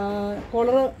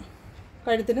 കോളർ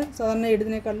കഴുത്തിന് സാധാരണ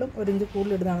ഇടുന്നതിനേക്കാളും 1 ഇഞ്ച്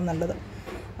കൂടുതൽ ഇടുന്നതാണ് നല്ലത്.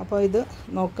 അപ്പോൾ ഇത്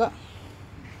നോക്കുക.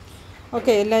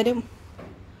 ഓക്കെ, എല്ലാവരും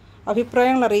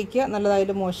അഭിപ്രായങ്ങൾ അറിയിക്കുക,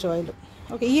 നല്ലതായാലും മോശമായാലും.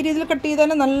 ഓക്കെ, ഈ രീതിയിൽ കട്ട്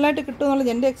ചെയ്താലും നല്ലതായിട്ട് കിട്ടും എന്നുള്ളത്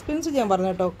എൻ്റെ എക്സ്പീരിയൻസ് ഞാൻ പറഞ്ഞു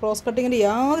കേട്ടോ. ക്രോസ് കട്ടിങ്ങിൻ്റെ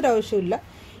യാതൊരു ആവശ്യമില്ല.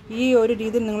 ഈ ഒരു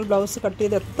രീതിയിൽ നിങ്ങൾ ബ്ലൗസ് കട്ട്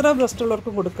ചെയ്ത് എത്ര ബ്രസ്റ്റ്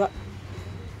ഉള്ളവർക്കും കൊടുക്കുക.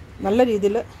 നല്ല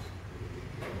രീതിയിൽ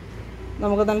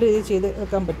നമുക്ക് നല്ല രീതിയിൽ ചെയ്ത്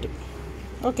വെക്കാൻ പറ്റും.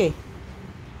 ഓക്കെ,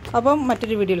 അപ്പം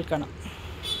മറ്റൊരു വീഡിയോയിൽ കാണാം.